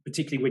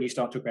particularly when you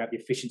start talking about the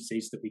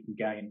efficiencies that we can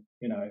gain,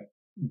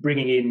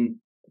 bringing in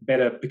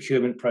better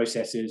procurement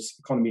processes,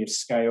 economy of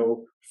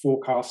scale,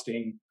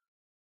 forecasting,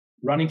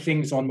 running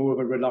things on more of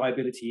a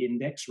reliability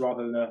index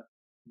rather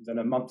than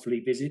a monthly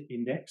visit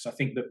index. I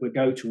think that we'll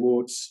go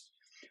towards.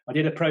 I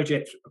did a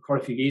project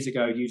quite a few years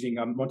ago using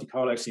Monte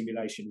Carlo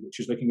simulation, which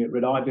was looking at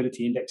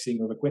reliability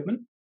indexing of equipment.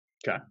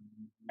 Okay.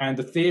 And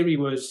the theory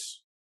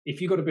was,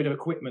 if you've got a bit of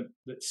equipment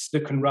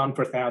that can run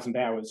for 1,000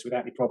 hours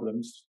without any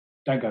problems,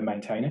 don't go and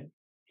maintain it.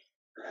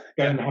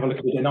 Go and have a look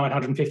at the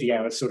 950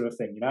 hours sort of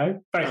thing,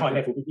 very high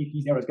level, but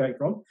you know where it's going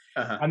from.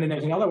 And then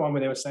there's another one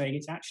where they were saying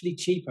it's actually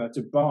cheaper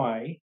to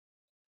buy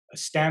a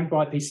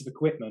standby piece of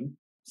equipment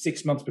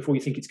 6 months before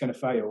you think it's going to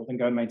fail than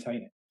go and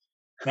maintain it.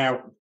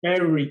 Now,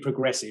 very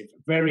progressive,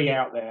 very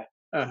out there,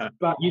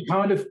 but you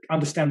kind of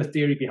understand the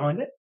theory behind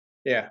it.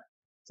 Yeah.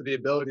 So the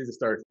ability to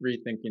start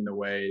rethinking the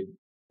way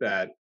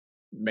that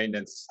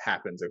maintenance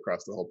happens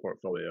across the whole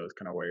portfolio is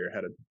kind of where you're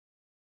headed.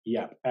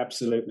 Yeah,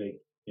 absolutely.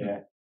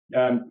 Yeah.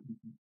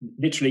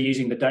 Literally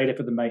using the data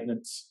for the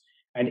maintenance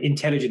and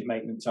intelligent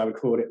maintenance, I would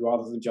call it,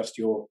 rather than just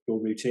your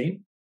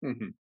routine.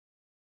 And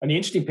the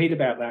interesting piece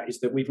about that is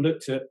that we've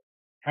looked at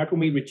how can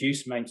we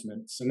reduce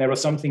maintenance? And there are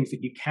some things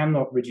that you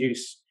cannot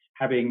reduce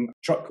having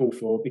truck call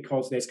for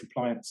because there's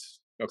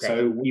compliance. Okay.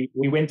 So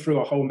we went through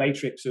a whole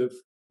matrix of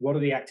what are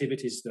the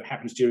activities that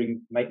happens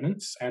during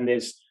maintenance, and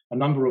there's a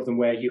number of them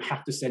where you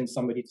have to send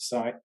somebody to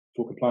site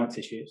for compliance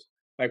issues.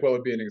 Like what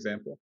would be an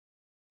example?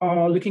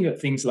 Looking at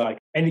things like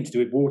anything to do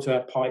with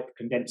water, pipe,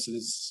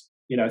 condensers,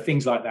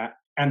 things like that.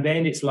 And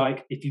then it's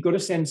like, if you've got to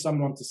send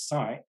someone to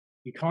site,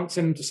 you can't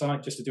send them to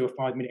site just to do a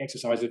 5-minute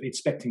exercise of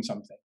inspecting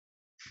something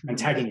and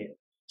tagging it.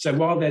 So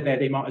while they're there,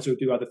 they might as well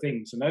do other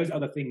things. And those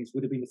other things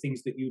would have been the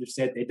things that you would have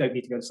said they don't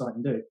need to go to site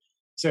and do.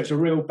 So it's a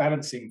real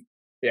balancing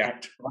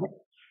act, right?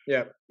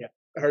 Yeah.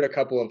 I heard a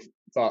couple of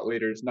thought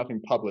leaders,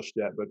 nothing published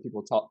yet, but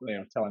people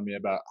telling me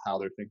about how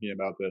they're thinking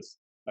about this.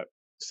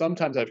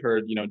 Sometimes I've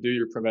heard, do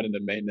your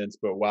preventative maintenance,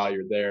 but while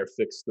you're there,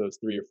 fix those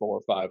 3 or 4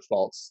 or 5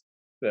 faults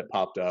that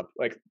popped up,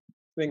 like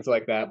things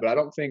like that. But I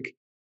don't think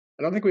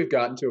we've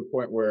gotten to a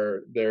point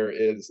where there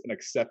is an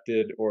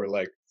accepted or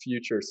like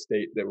future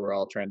state that we're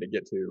all trying to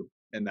get to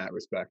in that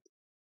respect.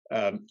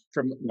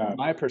 From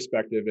my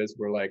perspective is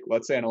we're like,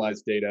 let's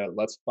analyze data,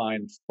 let's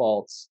find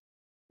faults.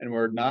 And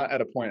we're not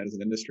at a point as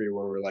an industry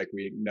where we're like,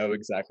 we know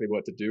exactly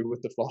what to do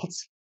with the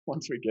faults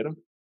once we get them.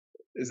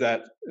 Is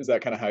that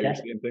kind of how you're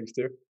seeing things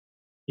too?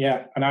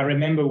 Yeah. And I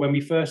remember when we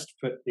first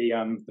put the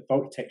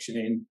fault detection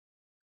in,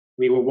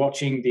 we were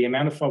watching the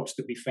amount of faults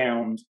that we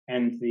found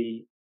and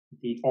the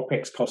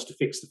OPEX cost to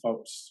fix the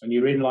faults. And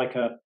you're in like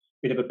a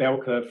bit of a bell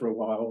curve for a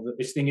while, that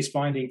this thing is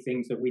finding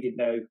things that we didn't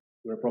know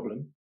were a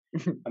problem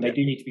and they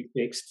do need to be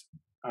fixed.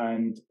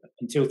 And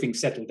until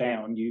things settle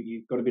down,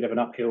 you've got a bit of an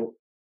uphill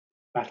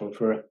battle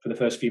for the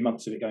first few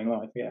months of it going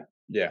live.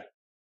 Yeah.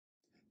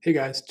 Hey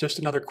guys, just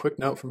another quick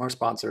note from our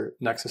sponsor,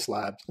 Nexus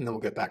Labs, and then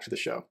we'll get back to the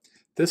show.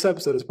 This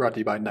episode is brought to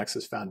you by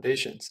Nexus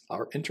Foundations,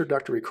 our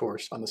introductory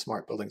course on the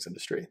smart buildings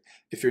industry.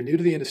 If you're new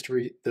to the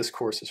industry, this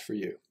course is for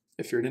you.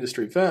 If you're an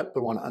industry vet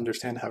but want to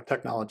understand how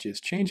technology is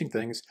changing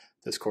things,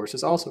 this course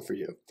is also for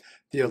you.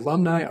 The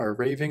alumni are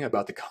raving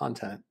about the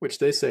content, which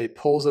they say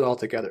pulls it all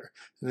together,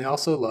 and they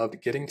also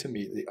loved getting to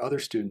meet the other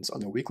students on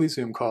the weekly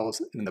Zoom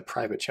calls and in the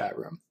private chat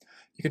room.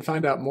 You can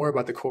find out more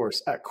about the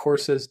course at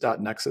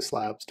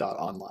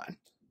courses.nexuslabs.online.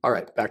 All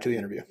right, back to the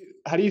interview.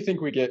 How do you think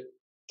we get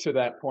to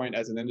that point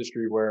as an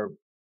industry where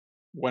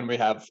when we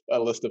have a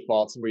list of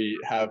faults, we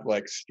have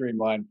like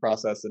streamlined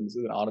processes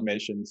and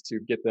automations to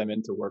get them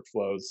into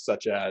workflows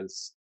such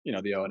as,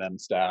 the O&M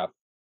staff,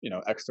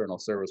 external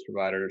service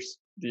providers?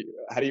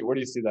 Where do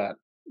you see that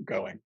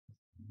going?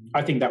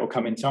 I think that will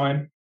come in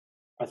time.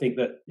 I think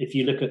that if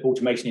you look at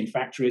automation in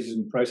factories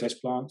and process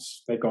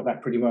plants, they've got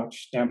that pretty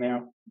much down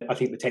now. I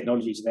think the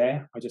technology is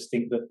there. I just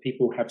think that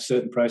people have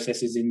certain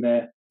processes in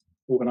their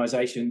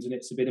organizations and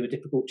it's a bit of a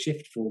difficult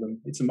shift for them.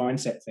 It's a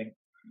mindset thing.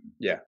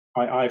 Yeah.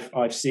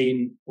 I've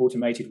seen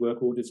automated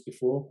work orders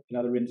before in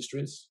other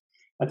industries.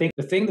 I think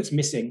the thing that's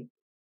missing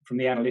from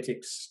the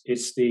analytics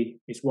is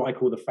what I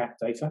call the fact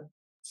data.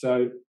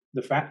 So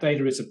the fact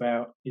data is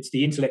it's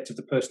the intellect of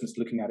the person that's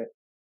looking at it.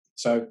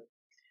 So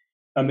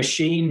a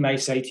machine may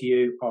say to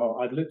you,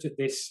 I've looked at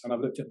this and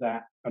I've looked at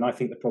that and I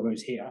think the problem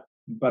is here.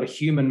 But a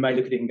human may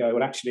look at it and go,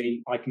 well,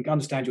 actually, I can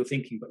understand your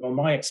thinking, but on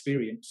my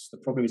experience, the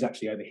problem is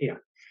actually over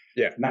here.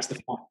 Yeah. And that's the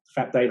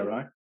fact data,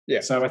 right?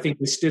 Yeah. So I think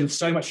there's still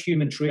so much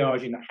human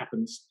triaging that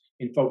happens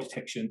in fault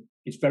detection.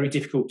 It's very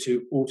difficult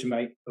to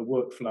automate a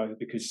workflow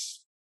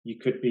because you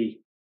could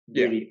be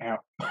really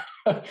out.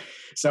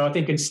 So I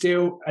think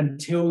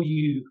until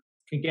you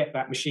can get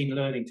that machine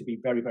learning to be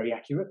very, very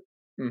accurate,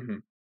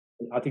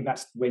 I think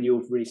that's when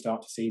you'll really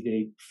start to see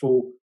the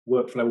full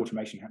workflow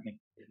automation happening.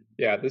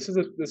 Yeah, this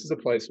is a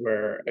place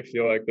where I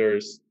feel like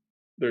there's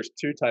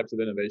two types of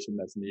innovation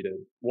that's needed.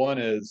 One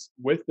is,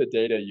 with the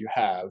data you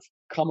have,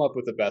 come up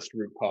with the best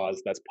root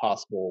cause that's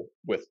possible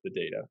with the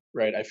data,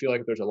 right? I feel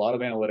like there's a lot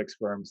of analytics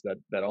firms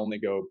that only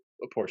go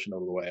a portion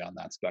of the way on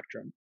that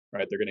spectrum,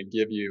 right? They're going to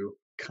give you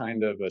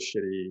kind of a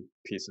shitty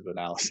piece of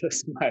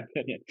analysis, in my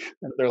opinion.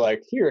 And they're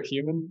like, here,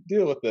 human,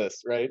 deal with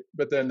this, right?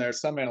 But then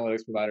there's some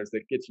analytics providers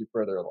that get you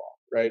further along,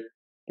 right?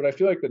 But I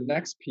feel like the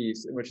next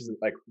piece, which is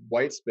like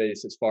white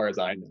space, as far as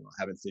I know, I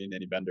haven't seen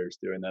any vendors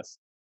doing this.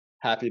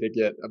 Happy to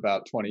get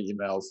about 20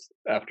 emails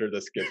after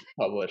this gets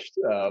published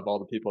of all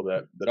the people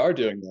that are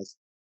doing this.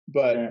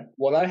 But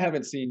what I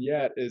haven't seen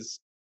yet is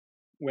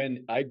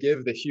when I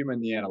give the human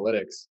the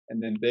analytics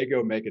and then they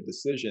go make a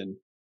decision,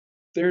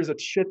 there's a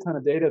shit ton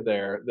of data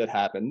there that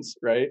happens,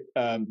 right?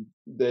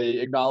 They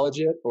acknowledge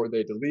it, or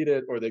they delete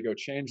it, or they go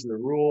change the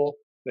rule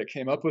that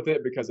came up with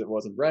it because it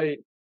wasn't right.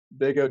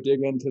 They go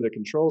dig into the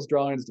controls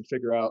drawings to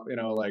figure out,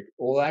 like,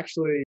 well,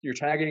 actually your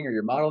tagging or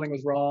your modeling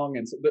was wrong.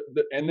 And so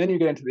and then you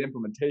get into the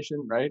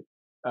implementation, right?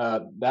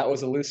 That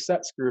was a loose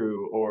set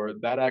screw, or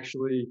that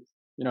actually,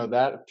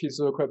 that piece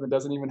of equipment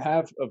doesn't even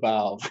have a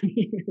valve.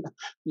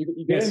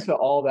 You get into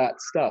all that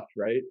stuff,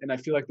 right? And I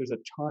feel like there's a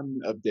ton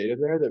of data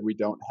there that we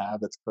don't have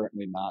that's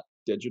currently not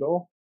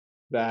digital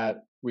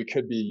that we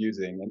could be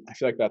using. And I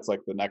feel like that's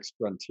like the next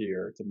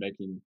frontier to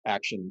making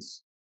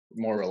actions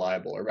more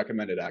reliable, or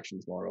recommended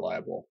actions more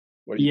reliable.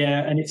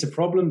 And it's a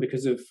problem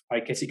because of,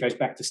 I guess it goes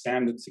back to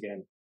standards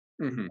again.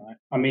 Right?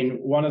 I mean,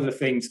 one of the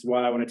things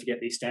why I wanted to get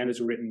these standards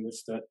written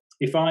was that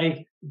if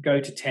I go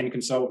to 10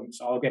 consultants,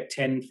 I'll get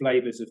 10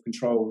 flavors of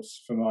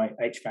controls for my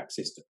HVAC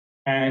system.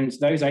 And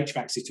those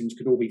HVAC systems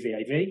could all be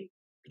VAV,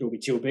 could all be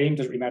chill beam,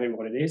 doesn't really matter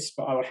what it is,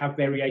 but I will have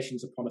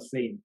variations upon a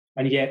theme.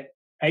 And yet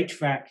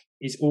HVAC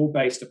is all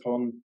based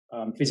upon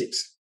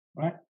physics,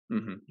 right?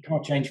 You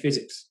can't change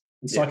physics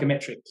and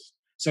psychometrics.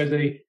 So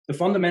the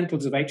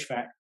fundamentals of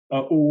HVAC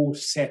are all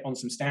set on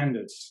some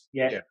standards.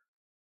 Yet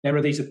there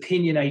are these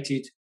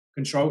opinionated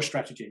control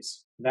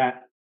strategies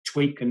that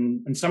tweak,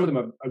 and some of them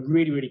are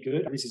really, really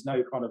good. This is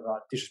no kind of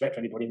disrespect to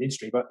anybody in the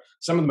industry, but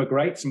some of them are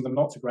great, some of them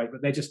not so great,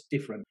 but they're just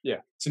different.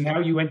 So now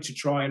you went to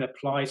try and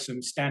apply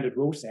some standard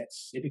rule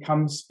sets. It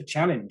becomes a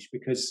challenge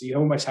because you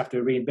almost have to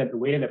reinvent the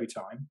wheel every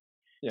time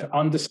to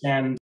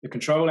understand the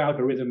control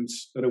algorithms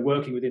that are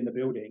working within the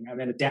building and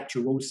then adapt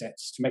your rule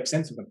sets to make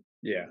sense of them.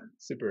 Yeah,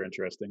 super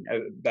interesting.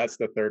 That's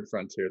the third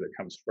frontier that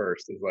comes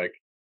first, is like,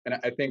 and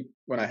I think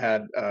when I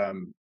had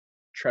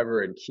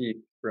Trevor and Keith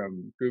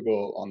from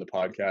Google on the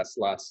podcast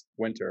last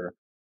winter,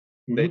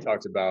 they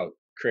talked about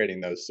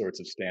creating those sorts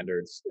of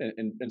standards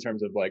in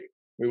terms of like,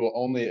 we will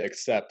only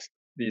accept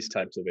these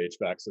types of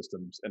HVAC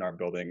systems in our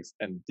buildings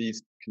and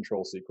these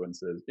control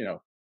sequences,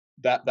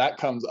 that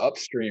comes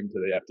upstream to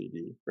the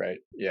FDD, right?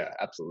 Yeah,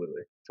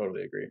 absolutely.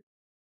 Totally agree.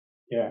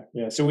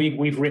 Yeah. So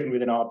we've written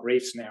within our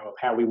briefs now of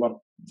how we want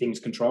things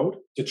controlled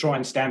to try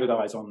and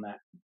standardize on that,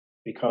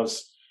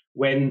 because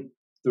when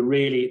the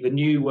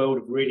new world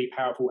of really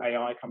powerful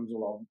AI comes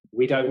along,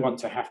 we don't want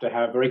to have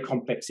very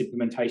complex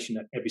implementation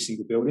at every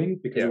single building,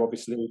 because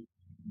obviously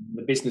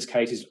the business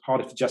case is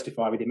harder to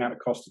justify with the amount of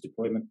cost of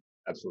deployment.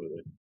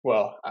 Absolutely.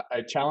 Well,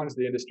 I challenge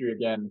the industry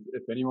again,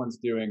 if anyone's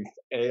doing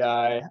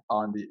AI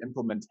on the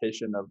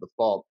implementation of the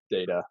fault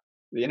data,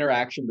 the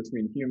interaction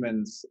between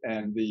humans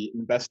and the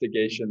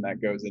investigation that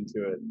goes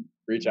into it,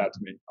 reach out to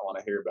me. I want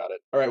to hear about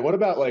it. All right. What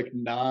about like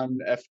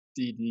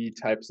non-FDD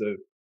types of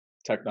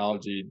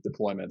technology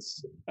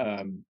deployments?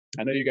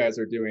 I know you guys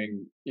are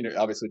doing,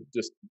 obviously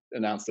just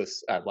announced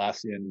this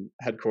Atlassian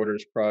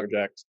headquarters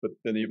project, but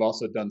then you've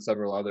also done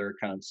several other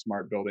kind of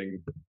smart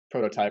building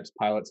prototypes,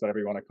 pilots, whatever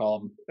you want to call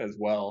them as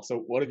well.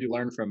 So what have you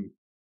learned from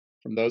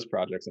those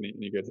projects?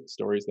 Any good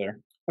stories there?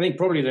 I think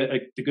probably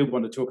the good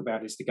one to talk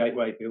about is the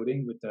gateway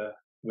building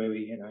where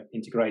we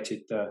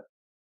integrated the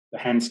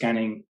hand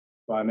scanning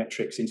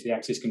biometrics into the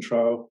access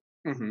control.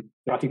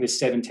 I think there's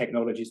 7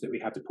 technologies that we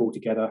had to pull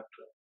together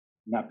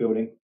in that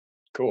building.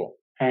 Cool.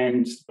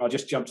 And I'll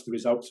just jump to the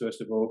results first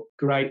of all.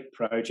 Great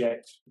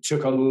project.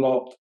 Took a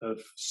lot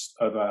of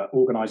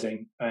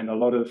organizing and a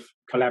lot of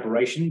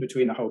collaboration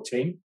between the whole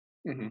team,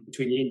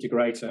 between the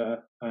integrator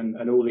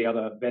and all the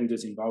other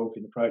vendors involved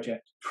in the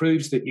project.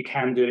 Proves that you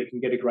can do it, you can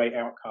get a great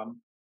outcome,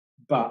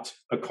 but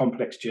a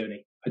complex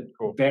journey, a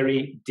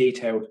very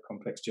detailed,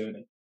 complex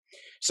journey.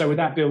 So with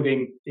that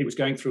building, it was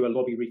going through a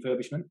lobby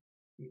refurbishment.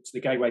 It's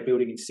the Gateway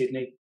building in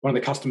Sydney. One of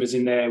the customers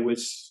in there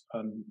was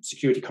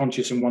security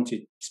conscious and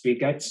wanted speed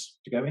gates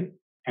to go in.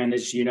 And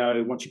as you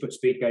know, once you put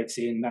speed gates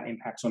in, that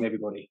impacts on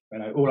everybody.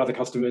 All other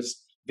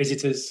customers,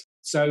 visitors.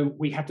 So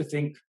we had to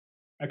think,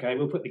 okay,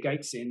 we'll put the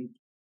gates in,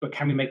 but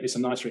can we make this a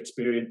nicer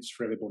experience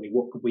for everybody?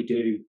 What could we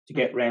do to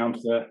get around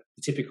the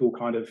typical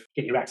kind of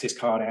get your access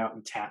card out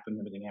and tap and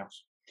everything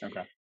else?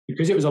 Okay.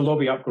 Because it was a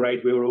lobby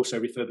upgrade, we were also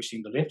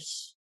refurbishing the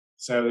lifts.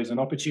 So it was an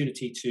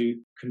opportunity to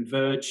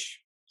converge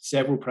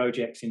several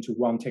projects into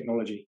one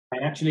technology.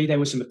 And actually, there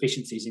were some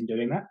efficiencies in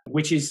doing that,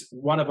 which is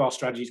one of our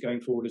strategies going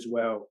forward as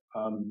well,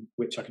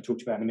 which I can talk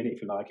to you about in a minute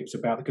if you like. It's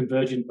about the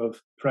convergence of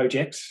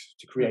projects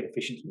to create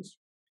efficiencies.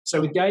 So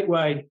with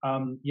Gateway,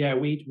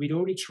 we'd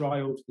already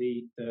trialed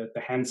the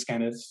hand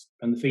scanners,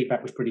 and the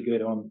feedback was pretty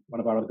good on one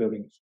of our other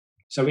buildings.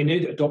 So we knew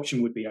that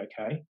adoption would be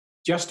okay.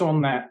 Just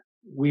on that,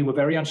 we were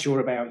very unsure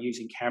about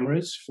using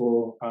cameras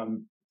for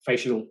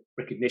facial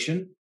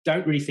recognition.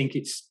 Don't really think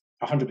it's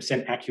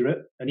 100% accurate.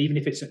 And even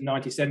if it's at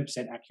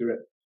 97%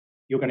 accurate,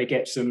 you're going to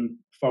get some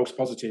false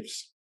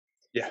positives.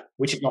 Yeah.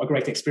 Which is not a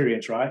great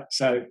experience, right?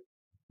 So,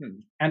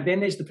 and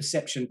then there's the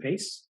perception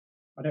piece.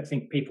 I don't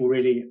think people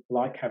really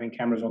like having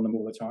cameras on them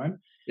all the time.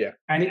 Yeah.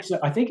 And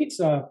I think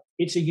it's a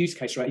use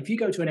case, right? If you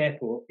go to an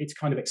airport, it's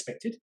kind of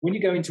expected. When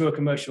you go into a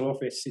commercial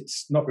office,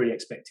 it's not really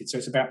expected. So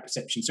it's about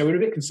perception. So we're a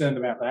bit concerned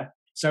about that.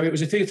 So it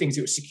was a few things.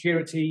 It was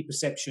security,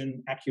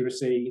 perception,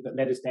 accuracy that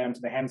led us down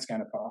to the hand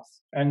scanner path.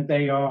 And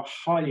they are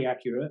highly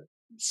accurate.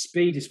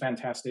 Speed is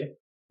fantastic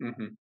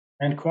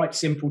and quite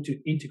simple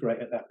to integrate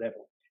at that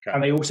level. Okay.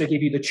 And they also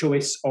give you the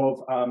choice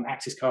of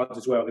access cards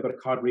as well. They've got a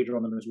card reader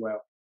on them as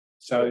well.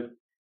 So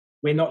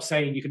we're not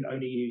saying you can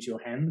only use your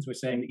hands. We're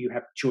saying that you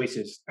have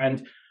choices.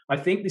 And I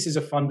think this is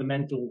a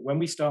fundamental, when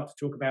we start to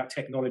talk about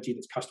technology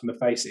that's customer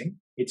facing,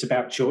 it's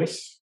about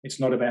choice. It's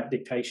not about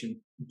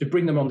dictation, to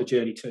bring them on the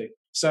journey too.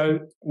 So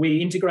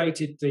we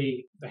integrated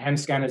the hand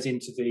scanners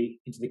into the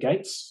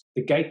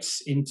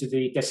gates into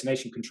the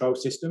destination control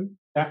system.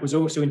 That was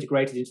also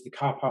integrated into the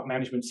car park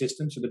management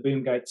system, so the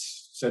boom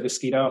gates, so the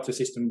SCADA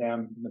system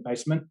down in the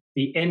basement,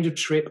 the end of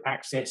trip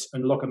access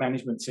and locker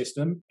management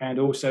system, and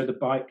also the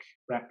bike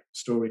rack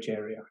storage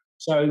area.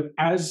 So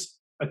as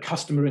a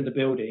customer in the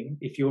building,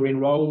 if you're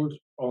enrolled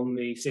on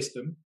the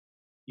system,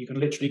 you can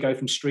literally go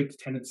from street to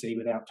tenancy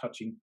without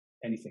touching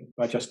anything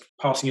by just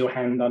passing your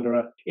hand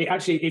under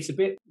it's a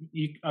bit,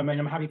 I'm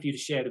happy for you to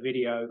share the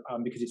video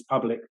because it's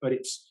public, but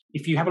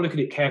if you have a look at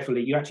it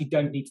carefully, you actually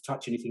don't need to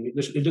touch anything.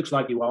 It looks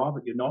like you are,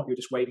 but you're not. You're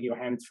just waving your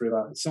hand through.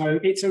 So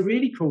it's a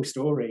really cool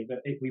story that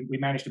we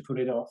managed to pull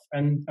it off.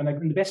 And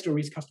the best story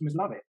is customers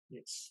love it.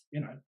 It's,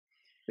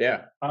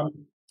 Yeah.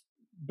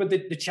 But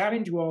the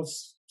challenge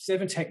was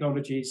 7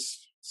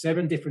 technologies,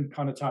 7 different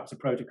kind of types of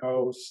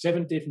protocols,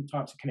 7 different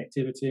types of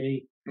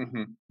connectivity.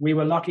 We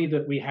were lucky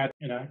that we had,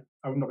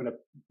 I'm not going to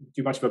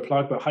do much of a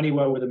plug, but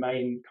Honeywell were the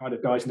main kind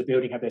of guys in the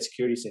building, had their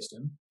security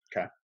system.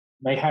 Okay.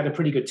 They had a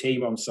pretty good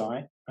team on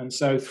site. And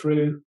so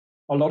through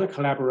a lot of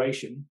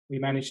collaboration, we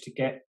managed to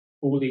get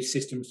all these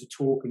systems to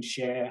talk and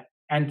share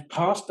and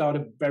pass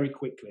data very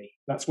quickly.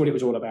 That's what it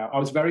was all about. I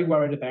was very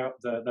worried about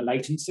the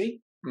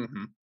latency.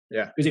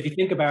 Yeah. Because if you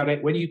think about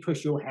it, when you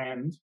push your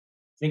hand,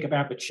 think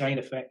about the chain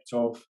effect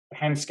of the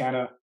hand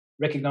scanner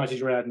recognizes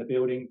you're out in the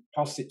building,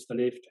 passes it to the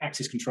lift,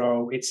 access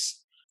control.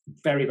 It's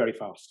very, very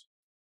fast.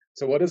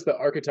 So what does the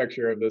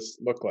architecture of this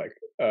look like?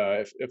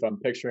 If I'm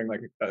picturing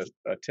like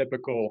a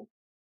typical,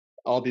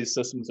 all these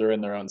systems are in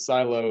their own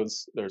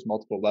silos, there's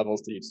multiple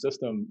levels to each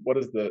system. What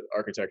does the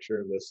architecture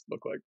of this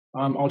look like?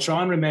 I'll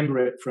try and remember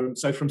it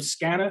from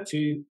scanner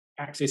to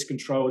access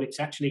control. It's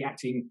actually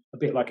acting a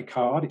bit like a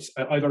card. It's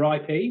over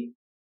IP.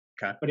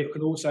 Okay. But it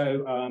could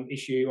also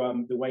issue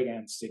the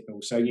Wayland signal.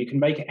 So you can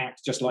make it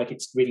act just like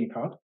it's reading a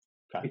card.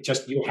 Okay. It's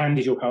just your hand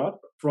is your card.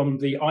 From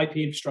the IP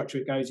infrastructure,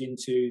 it goes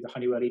into the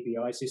Honeywell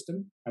EBI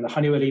system. And the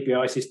Honeywell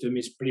EBI system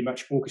is pretty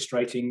much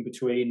orchestrating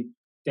between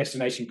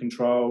destination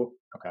control,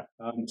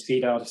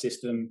 SCADA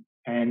system,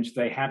 and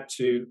they had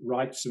to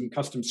write some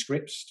custom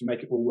scripts to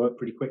make it all work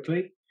pretty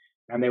quickly.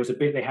 And there was a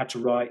bit they had to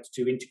write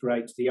to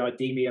integrate the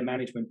IDEMIA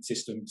management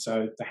system,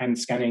 so the hand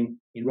scanning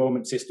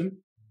enrollment system,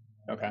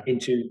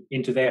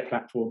 into their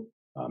platform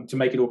to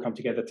make it all come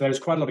together. So there was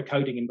quite a lot of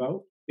coding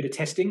involved, a bit of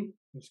testing.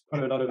 There's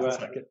quite a lot of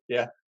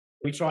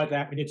we tried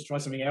that. We need to try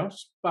something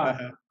else, but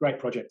great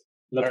project.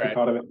 Love to be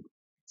part of it.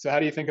 So how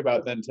do you think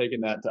about then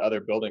taking that to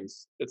other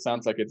buildings? It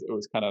sounds like it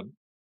was kind of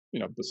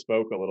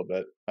bespoke a little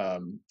bit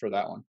for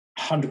that one.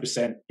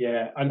 100%,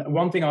 yeah. And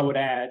one thing I would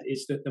add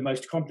is that the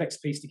most complex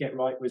piece to get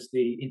right was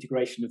the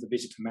integration of the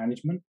visitor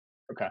management.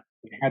 Okay.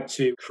 We had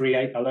to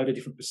create a load of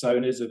different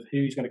personas of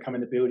who's going to come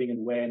in the building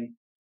and when,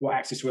 what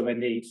access will they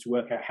need to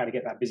work out how to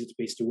get that visitor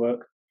piece to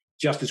work,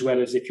 just as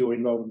well as if you're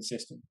enrolled in the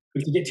system.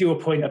 But to get to your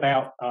point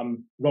about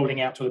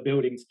rolling out to the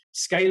buildings,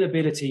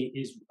 scalability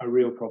is a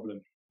real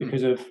problem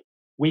because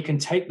we can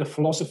take the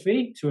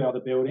philosophy to other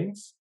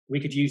buildings. We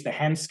could use the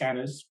hand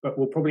scanners, but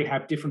we'll probably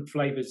have different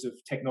flavors of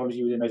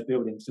technology within those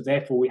buildings. So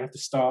therefore, we have to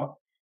start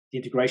the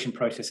integration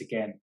process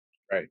again.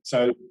 Right.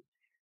 So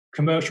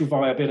commercial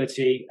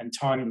viability and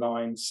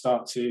timelines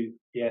start to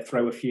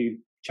throw a few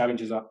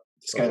challenges up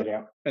to scale it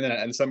out. And then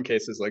in some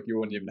cases, like you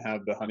wouldn't even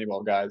have the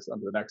Honeywell guys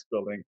under the next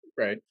building,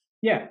 right?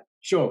 Yeah,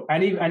 sure.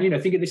 And even,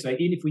 think of it this way,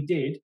 even if we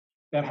did,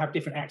 they'll have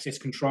different access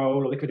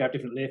control or they could have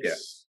different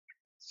lifts.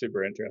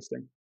 Super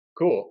interesting.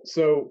 Cool.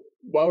 So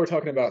while we're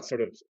talking about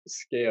sort of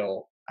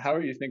scale, how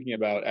are you thinking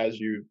about as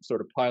you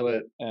sort of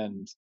pilot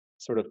and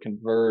sort of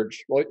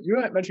converge? Well,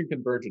 you mentioned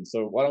convergence,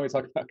 so why don't we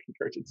talk about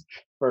convergence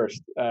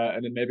first,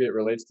 and then maybe it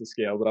relates to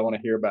scale. But I want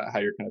to hear about how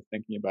you're kind of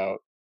thinking about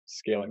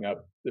scaling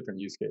up different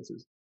use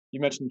cases. You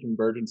mentioned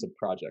convergence of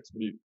projects.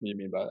 What do you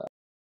mean by that?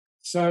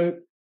 So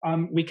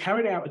we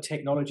carried out a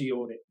technology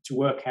audit to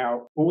work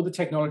out all the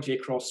technology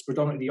across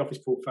predominantly the office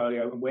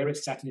portfolio and where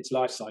it's sat in its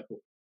life cycle.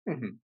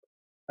 Mm-hmm.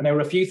 And there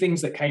were a few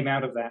things that came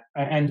out of that.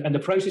 And the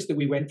process that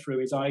we went through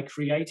is I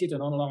created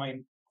an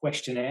online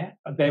questionnaire.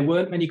 There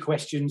weren't many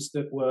questions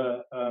that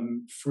were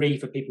free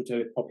for people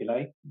to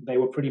populate. They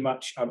were pretty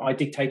much, I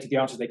dictated the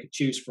answers they could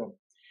choose from.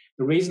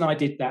 The reason I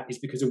did that is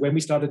because when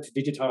we started to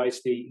digitize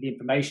the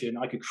information,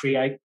 I could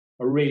create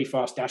a really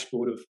fast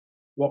dashboard of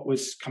what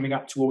was coming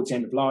up towards the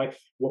end of life,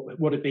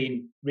 what had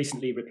been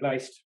recently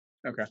replaced.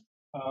 Okay.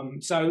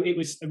 So it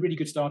was a really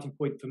good starting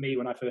point for me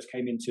when I first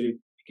came into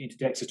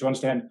Dexus to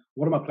understand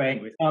what am I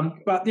playing with.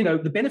 But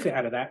the benefit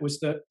out of that was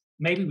that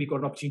maybe we've got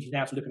an opportunity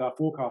now to look at our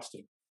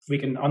forecasting. We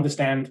can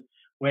understand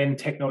when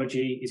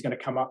technology is going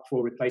to come up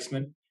for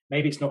replacement.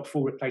 Maybe it's not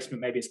full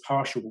replacement, maybe it's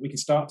partial, but we can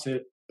start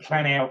to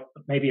plan out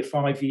maybe a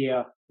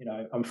 5-year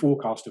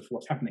forecast of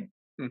what's happening.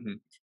 Mm-hmm.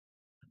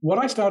 What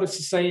I started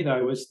to say,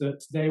 though, was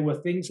that there were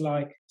things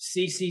like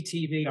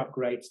CCTV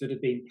upgrades that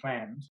had been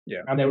planned,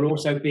 and there were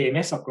also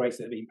BMS upgrades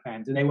that had been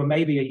planned, and they were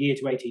maybe a year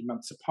to 18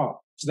 months apart.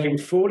 So they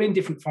would fall in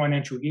different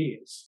financial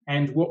years,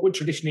 and what would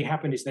traditionally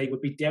happen is they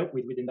would be dealt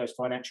with within those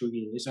financial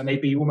years, and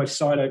they'd be almost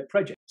siloed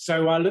projects.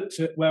 So I looked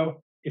at,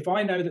 well, if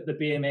I know that the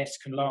BMS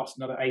can last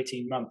another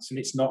 18 months and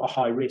it's not a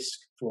high risk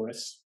for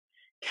us,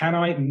 can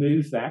I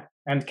move that?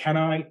 And can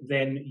I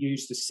then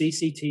use the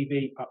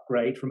CCTV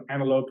upgrade from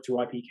analog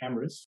to IP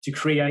cameras to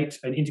create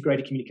an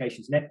integrated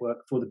communications network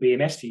for the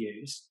BMS to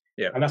use?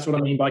 Yeah. And that's what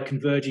I mean by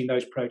converging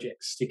those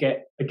projects to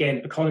get,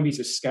 again, economies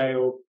of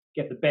scale,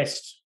 get the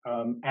best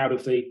out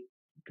of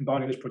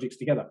combining those projects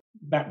together.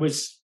 That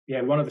was,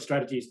 one of the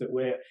strategies that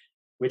we're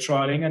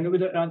trialing, and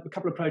a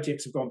couple of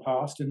projects have gone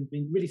past and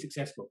been really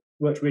successful.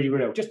 Worked really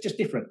well. Just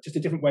different, just a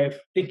different way of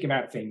thinking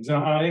about things. And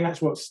I think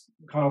that's what's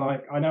kind of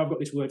like, I know I've got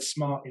this word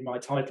smart in my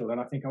title, and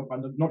I think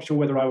I'm not sure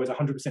whether I was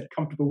 100%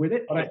 comfortable with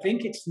it, but I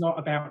think it's not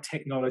about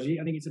technology.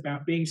 I think it's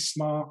about being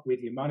smart with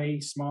your money,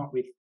 smart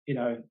with,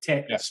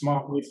 tech,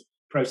 smart with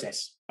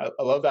process. I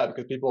love that,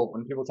 because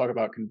when people talk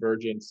about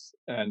convergence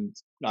and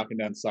knocking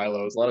down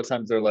silos, a lot of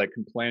times they're like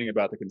complaining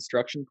about the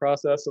construction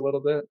process a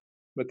little bit.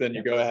 But then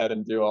you go ahead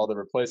and do all the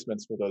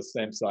replacements for those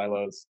same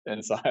silos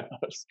and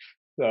silos.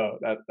 So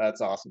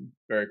that's awesome.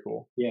 Very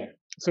cool. Yeah.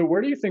 So where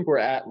do you think we're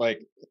at? Like,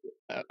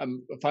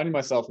 I'm finding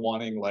myself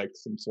wanting like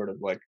some sort of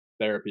like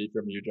therapy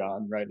from you,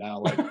 John, right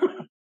now. Like,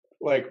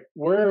 like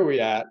where are we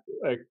at?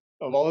 Like,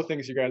 of all the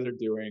things you guys are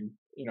doing,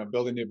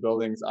 building new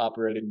buildings,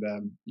 operating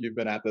them, you've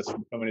been at this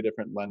from so many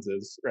different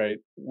lenses, right?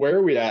 Where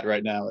are we at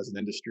right now as an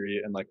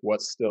industry, and like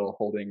what's still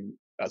holding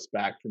us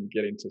back from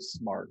getting to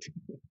smart?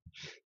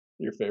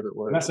 Your favorite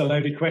word? That's a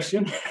loaded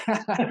question.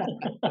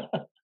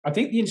 I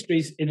think the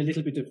industry's in a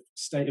little bit of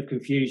state of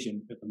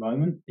confusion at the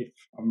moment, if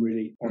I'm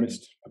really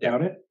honest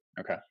about it.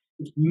 Okay.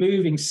 It's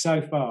moving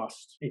so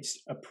fast.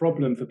 It's a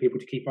problem for people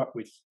to keep up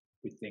with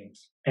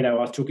things. I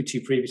was talking to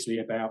you previously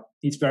about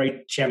it's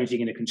very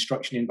challenging in a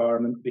construction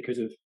environment because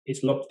of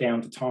it's locked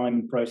down to time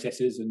and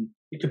processes, and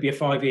it could be a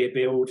 5-year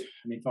build,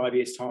 and in 5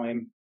 years'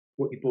 time,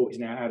 what you bought is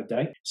now out of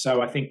date.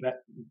 So I think that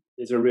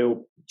there's a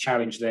real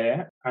challenge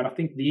there. And I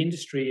think the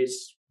industry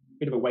is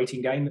bit of a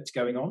waiting game that's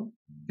going on.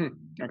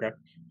 Okay.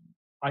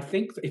 I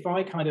think if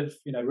I kind of,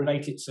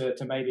 relate it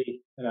to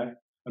maybe,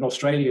 an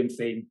Australian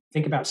theme,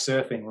 think about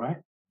surfing, right?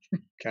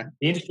 Okay.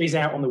 The industry's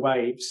out on the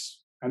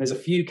waves, and there's a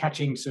few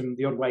catching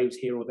the odd waves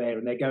here or there,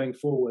 and they're going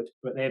forward,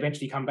 but they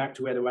eventually come back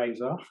to where the waves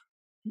are.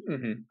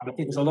 Mm-hmm. And I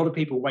think there's a lot of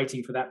people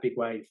waiting for that big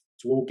wave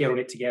to all get on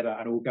it together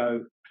and all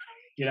go,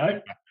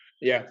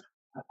 Yeah.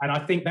 And I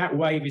think that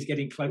wave is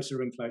getting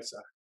closer and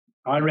closer.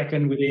 I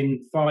reckon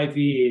within 5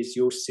 years,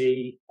 you'll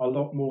see a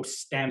lot more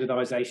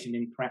standardization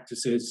in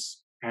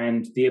practices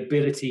and the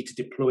ability to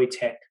deploy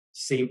tech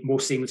more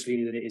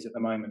seamlessly than it is at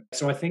the moment.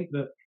 So I think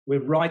that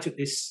we're right at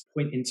this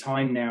point in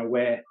time now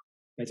where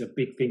there's a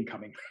big thing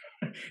coming.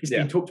 It's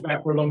been talked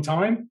about for a long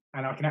time,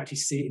 and I can actually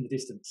see it in the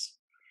distance.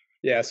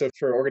 Yeah, so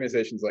for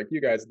organizations like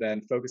you guys,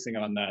 then focusing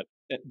on that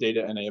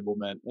data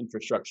enablement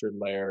infrastructure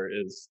layer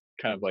is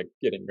kind of like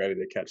getting ready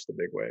to catch the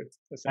big wave.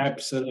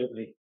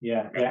 Absolutely,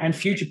 yeah, and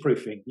future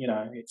proofing.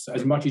 It's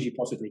as much as you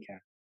possibly can.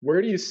 Where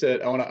do you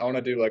sit? I want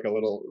to do like a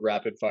little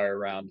rapid fire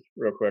round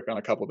real quick on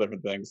a couple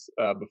different things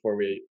before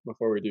we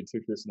do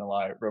two truths and a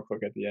lie real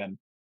quick at the end.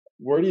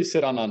 Where do you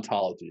sit on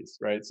ontologies,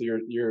 right? So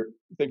you're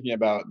thinking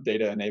about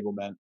data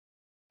enablement,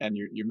 and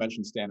you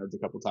mentioned standards a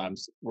couple of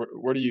times.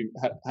 How do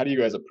you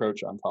guys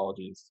approach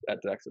ontologies at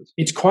Dexus?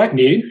 It's quite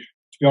new,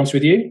 to be honest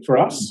with you, for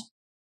us.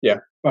 Yeah.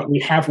 But we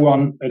have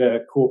one at a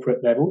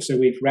corporate level. So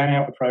we've ran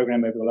out a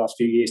program over the last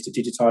few years to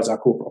digitize our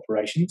corporate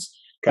operations.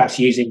 Okay. That's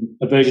using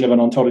a version of an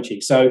ontology.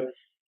 So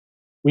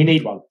we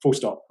need one, full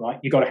stop, right?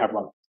 You've got to have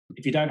one.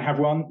 If you don't have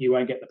one, you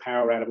won't get the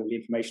power out of all the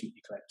information that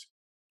you collect.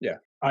 Yeah.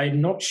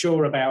 I'm not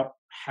sure about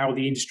how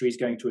the industry is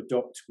going to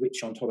adopt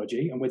which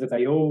ontology and whether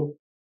they all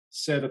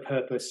serve a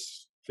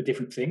purpose for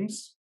different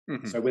things.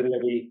 Mm-hmm. So whether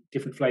there be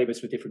different flavors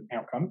for different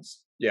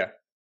outcomes. Yeah.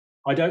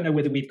 I don't know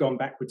whether we've gone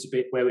backwards a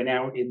bit where we're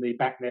now in the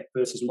BACnet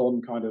versus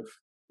LON kind of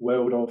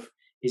world of,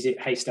 is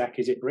it haystack,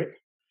 is it brick?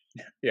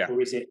 Yeah.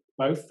 Or is it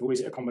both? Or is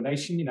it a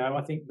combination?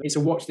 I think it's a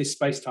watch this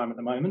space time at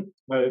the moment.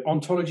 Where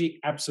ontology,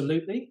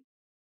 absolutely.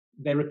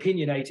 They're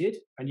opinionated,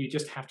 and you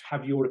just have to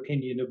have your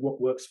opinion of what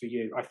works for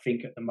you, I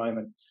think, at the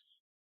moment.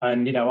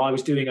 And, I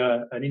was doing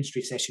an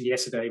industry session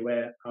yesterday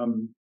where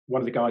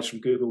one of the guys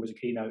from Google was a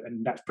keynote,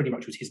 and that pretty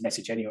much was his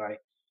message anyway.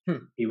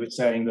 He was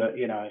saying that,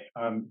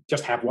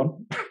 just have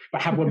one,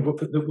 but have one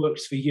that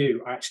works for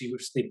you. I actually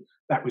think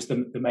that was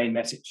the main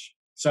message.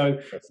 So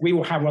we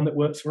will have one that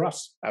works for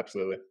us.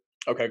 Absolutely.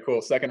 Okay,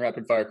 cool. Second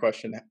rapid fire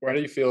question. How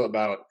do you feel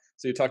about,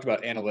 so you talked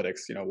about analytics,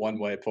 one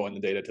way pulling the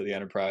data to the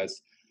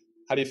enterprise.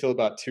 How do you feel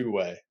about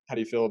two-way? How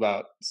do you feel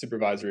about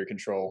supervisory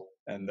control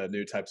and the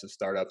new types of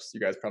startups you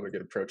guys probably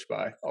get approached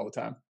by all the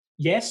time?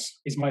 Yes,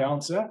 is my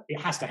answer. It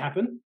has to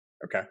happen.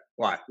 Okay.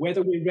 Why?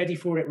 Whether we're ready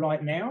for it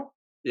right now,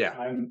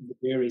 the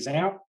jury's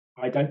out.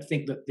 I don't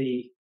think that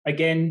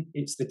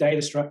it's the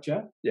data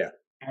structure. Yeah.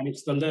 And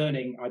it's the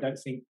learning. I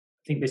think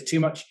there's too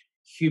much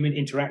human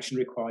interaction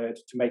required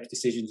to make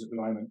decisions at the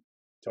moment.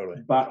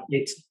 Totally. But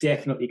it's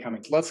definitely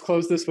coming. Let's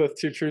close this with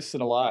two truths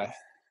and a lie.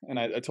 And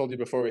I told you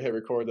before we hit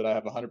record that I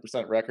have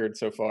 100% record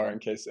so far in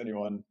case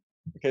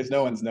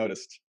no one's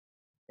noticed.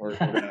 We're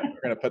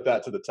gonna put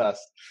that to the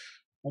test.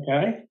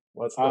 Okay.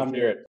 Let's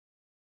hear it.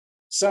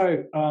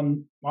 So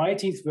my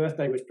 18th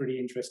birthday was pretty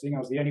interesting. I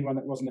was the only one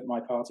that wasn't at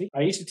my party.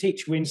 I used to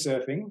teach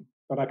windsurfing,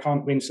 but I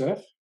can't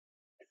windsurf.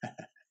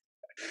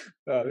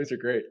 Oh, these are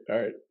great. All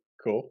right,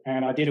 cool.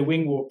 And I did a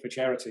wing walk for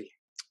charity.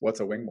 What's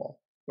a wing wall?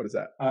 What is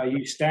that?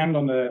 You stand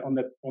on the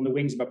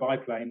wings of a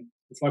biplane.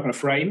 It's like on a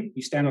frame.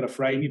 You stand on a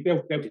frame. You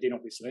built it in,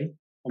 obviously,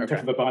 on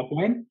top of a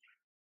biplane,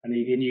 and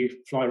then you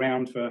fly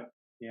around for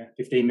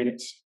 15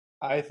 minutes.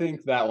 I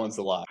think that one's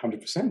a lot.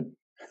 100%.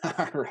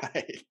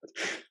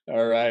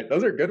 All right.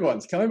 Those are good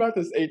ones. Tell me about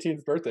this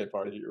 18th birthday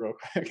party real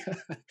quick.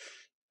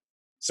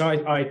 So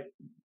I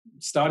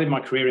started my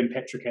career in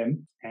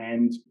petrochem,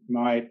 and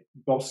my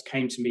boss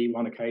came to me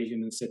one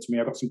occasion and said to me,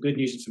 "I've got some good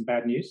news and some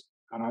bad news."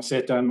 And I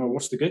said, well,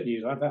 what's the good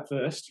news? I have that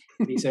first.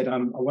 He said, I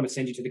want to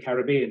send you to the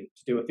Caribbean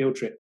to do a field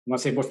trip. And I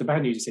said, what's the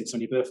bad news? He said, it's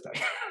on your birthday.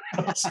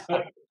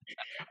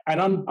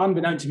 And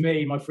unbeknown to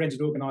me, my friends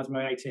had organised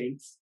my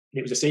 18th.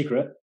 It was a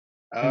secret.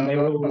 And they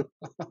were all,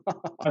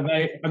 and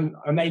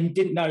they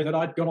didn't know that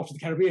I'd gone off to the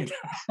Caribbean.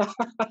 So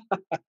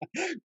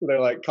they're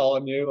like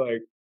calling you,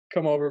 like,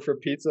 come over for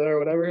pizza or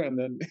whatever, and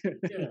then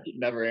you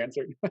never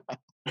answered.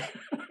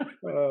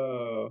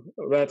 Oh,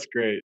 that's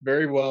great.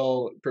 Very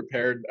well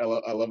prepared. I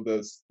love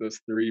those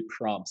three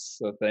prompts.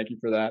 So thank you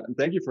for that. And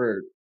thank you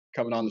for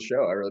coming on the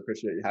show. I really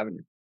appreciate you having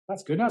you.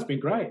 That's good. No, it's been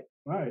great.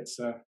 Right. It's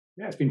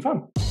been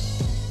fun.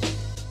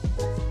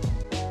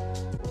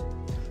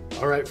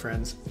 All right,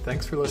 friends.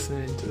 Thanks for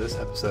listening to this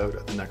episode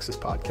of the Nexus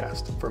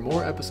podcast. For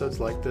more episodes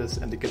like this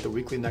and to get the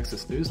weekly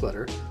Nexus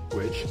newsletter,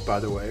 which,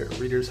 by the way,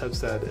 readers have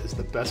said is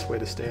the best way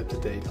to stay up to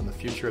date on the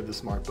future of the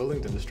smart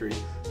buildings industry,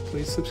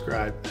 please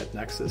subscribe at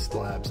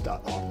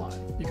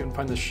nexuslabs.online. You can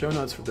find the show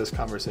notes for this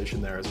conversation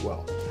there as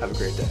well. Have a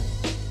great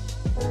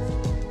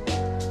day.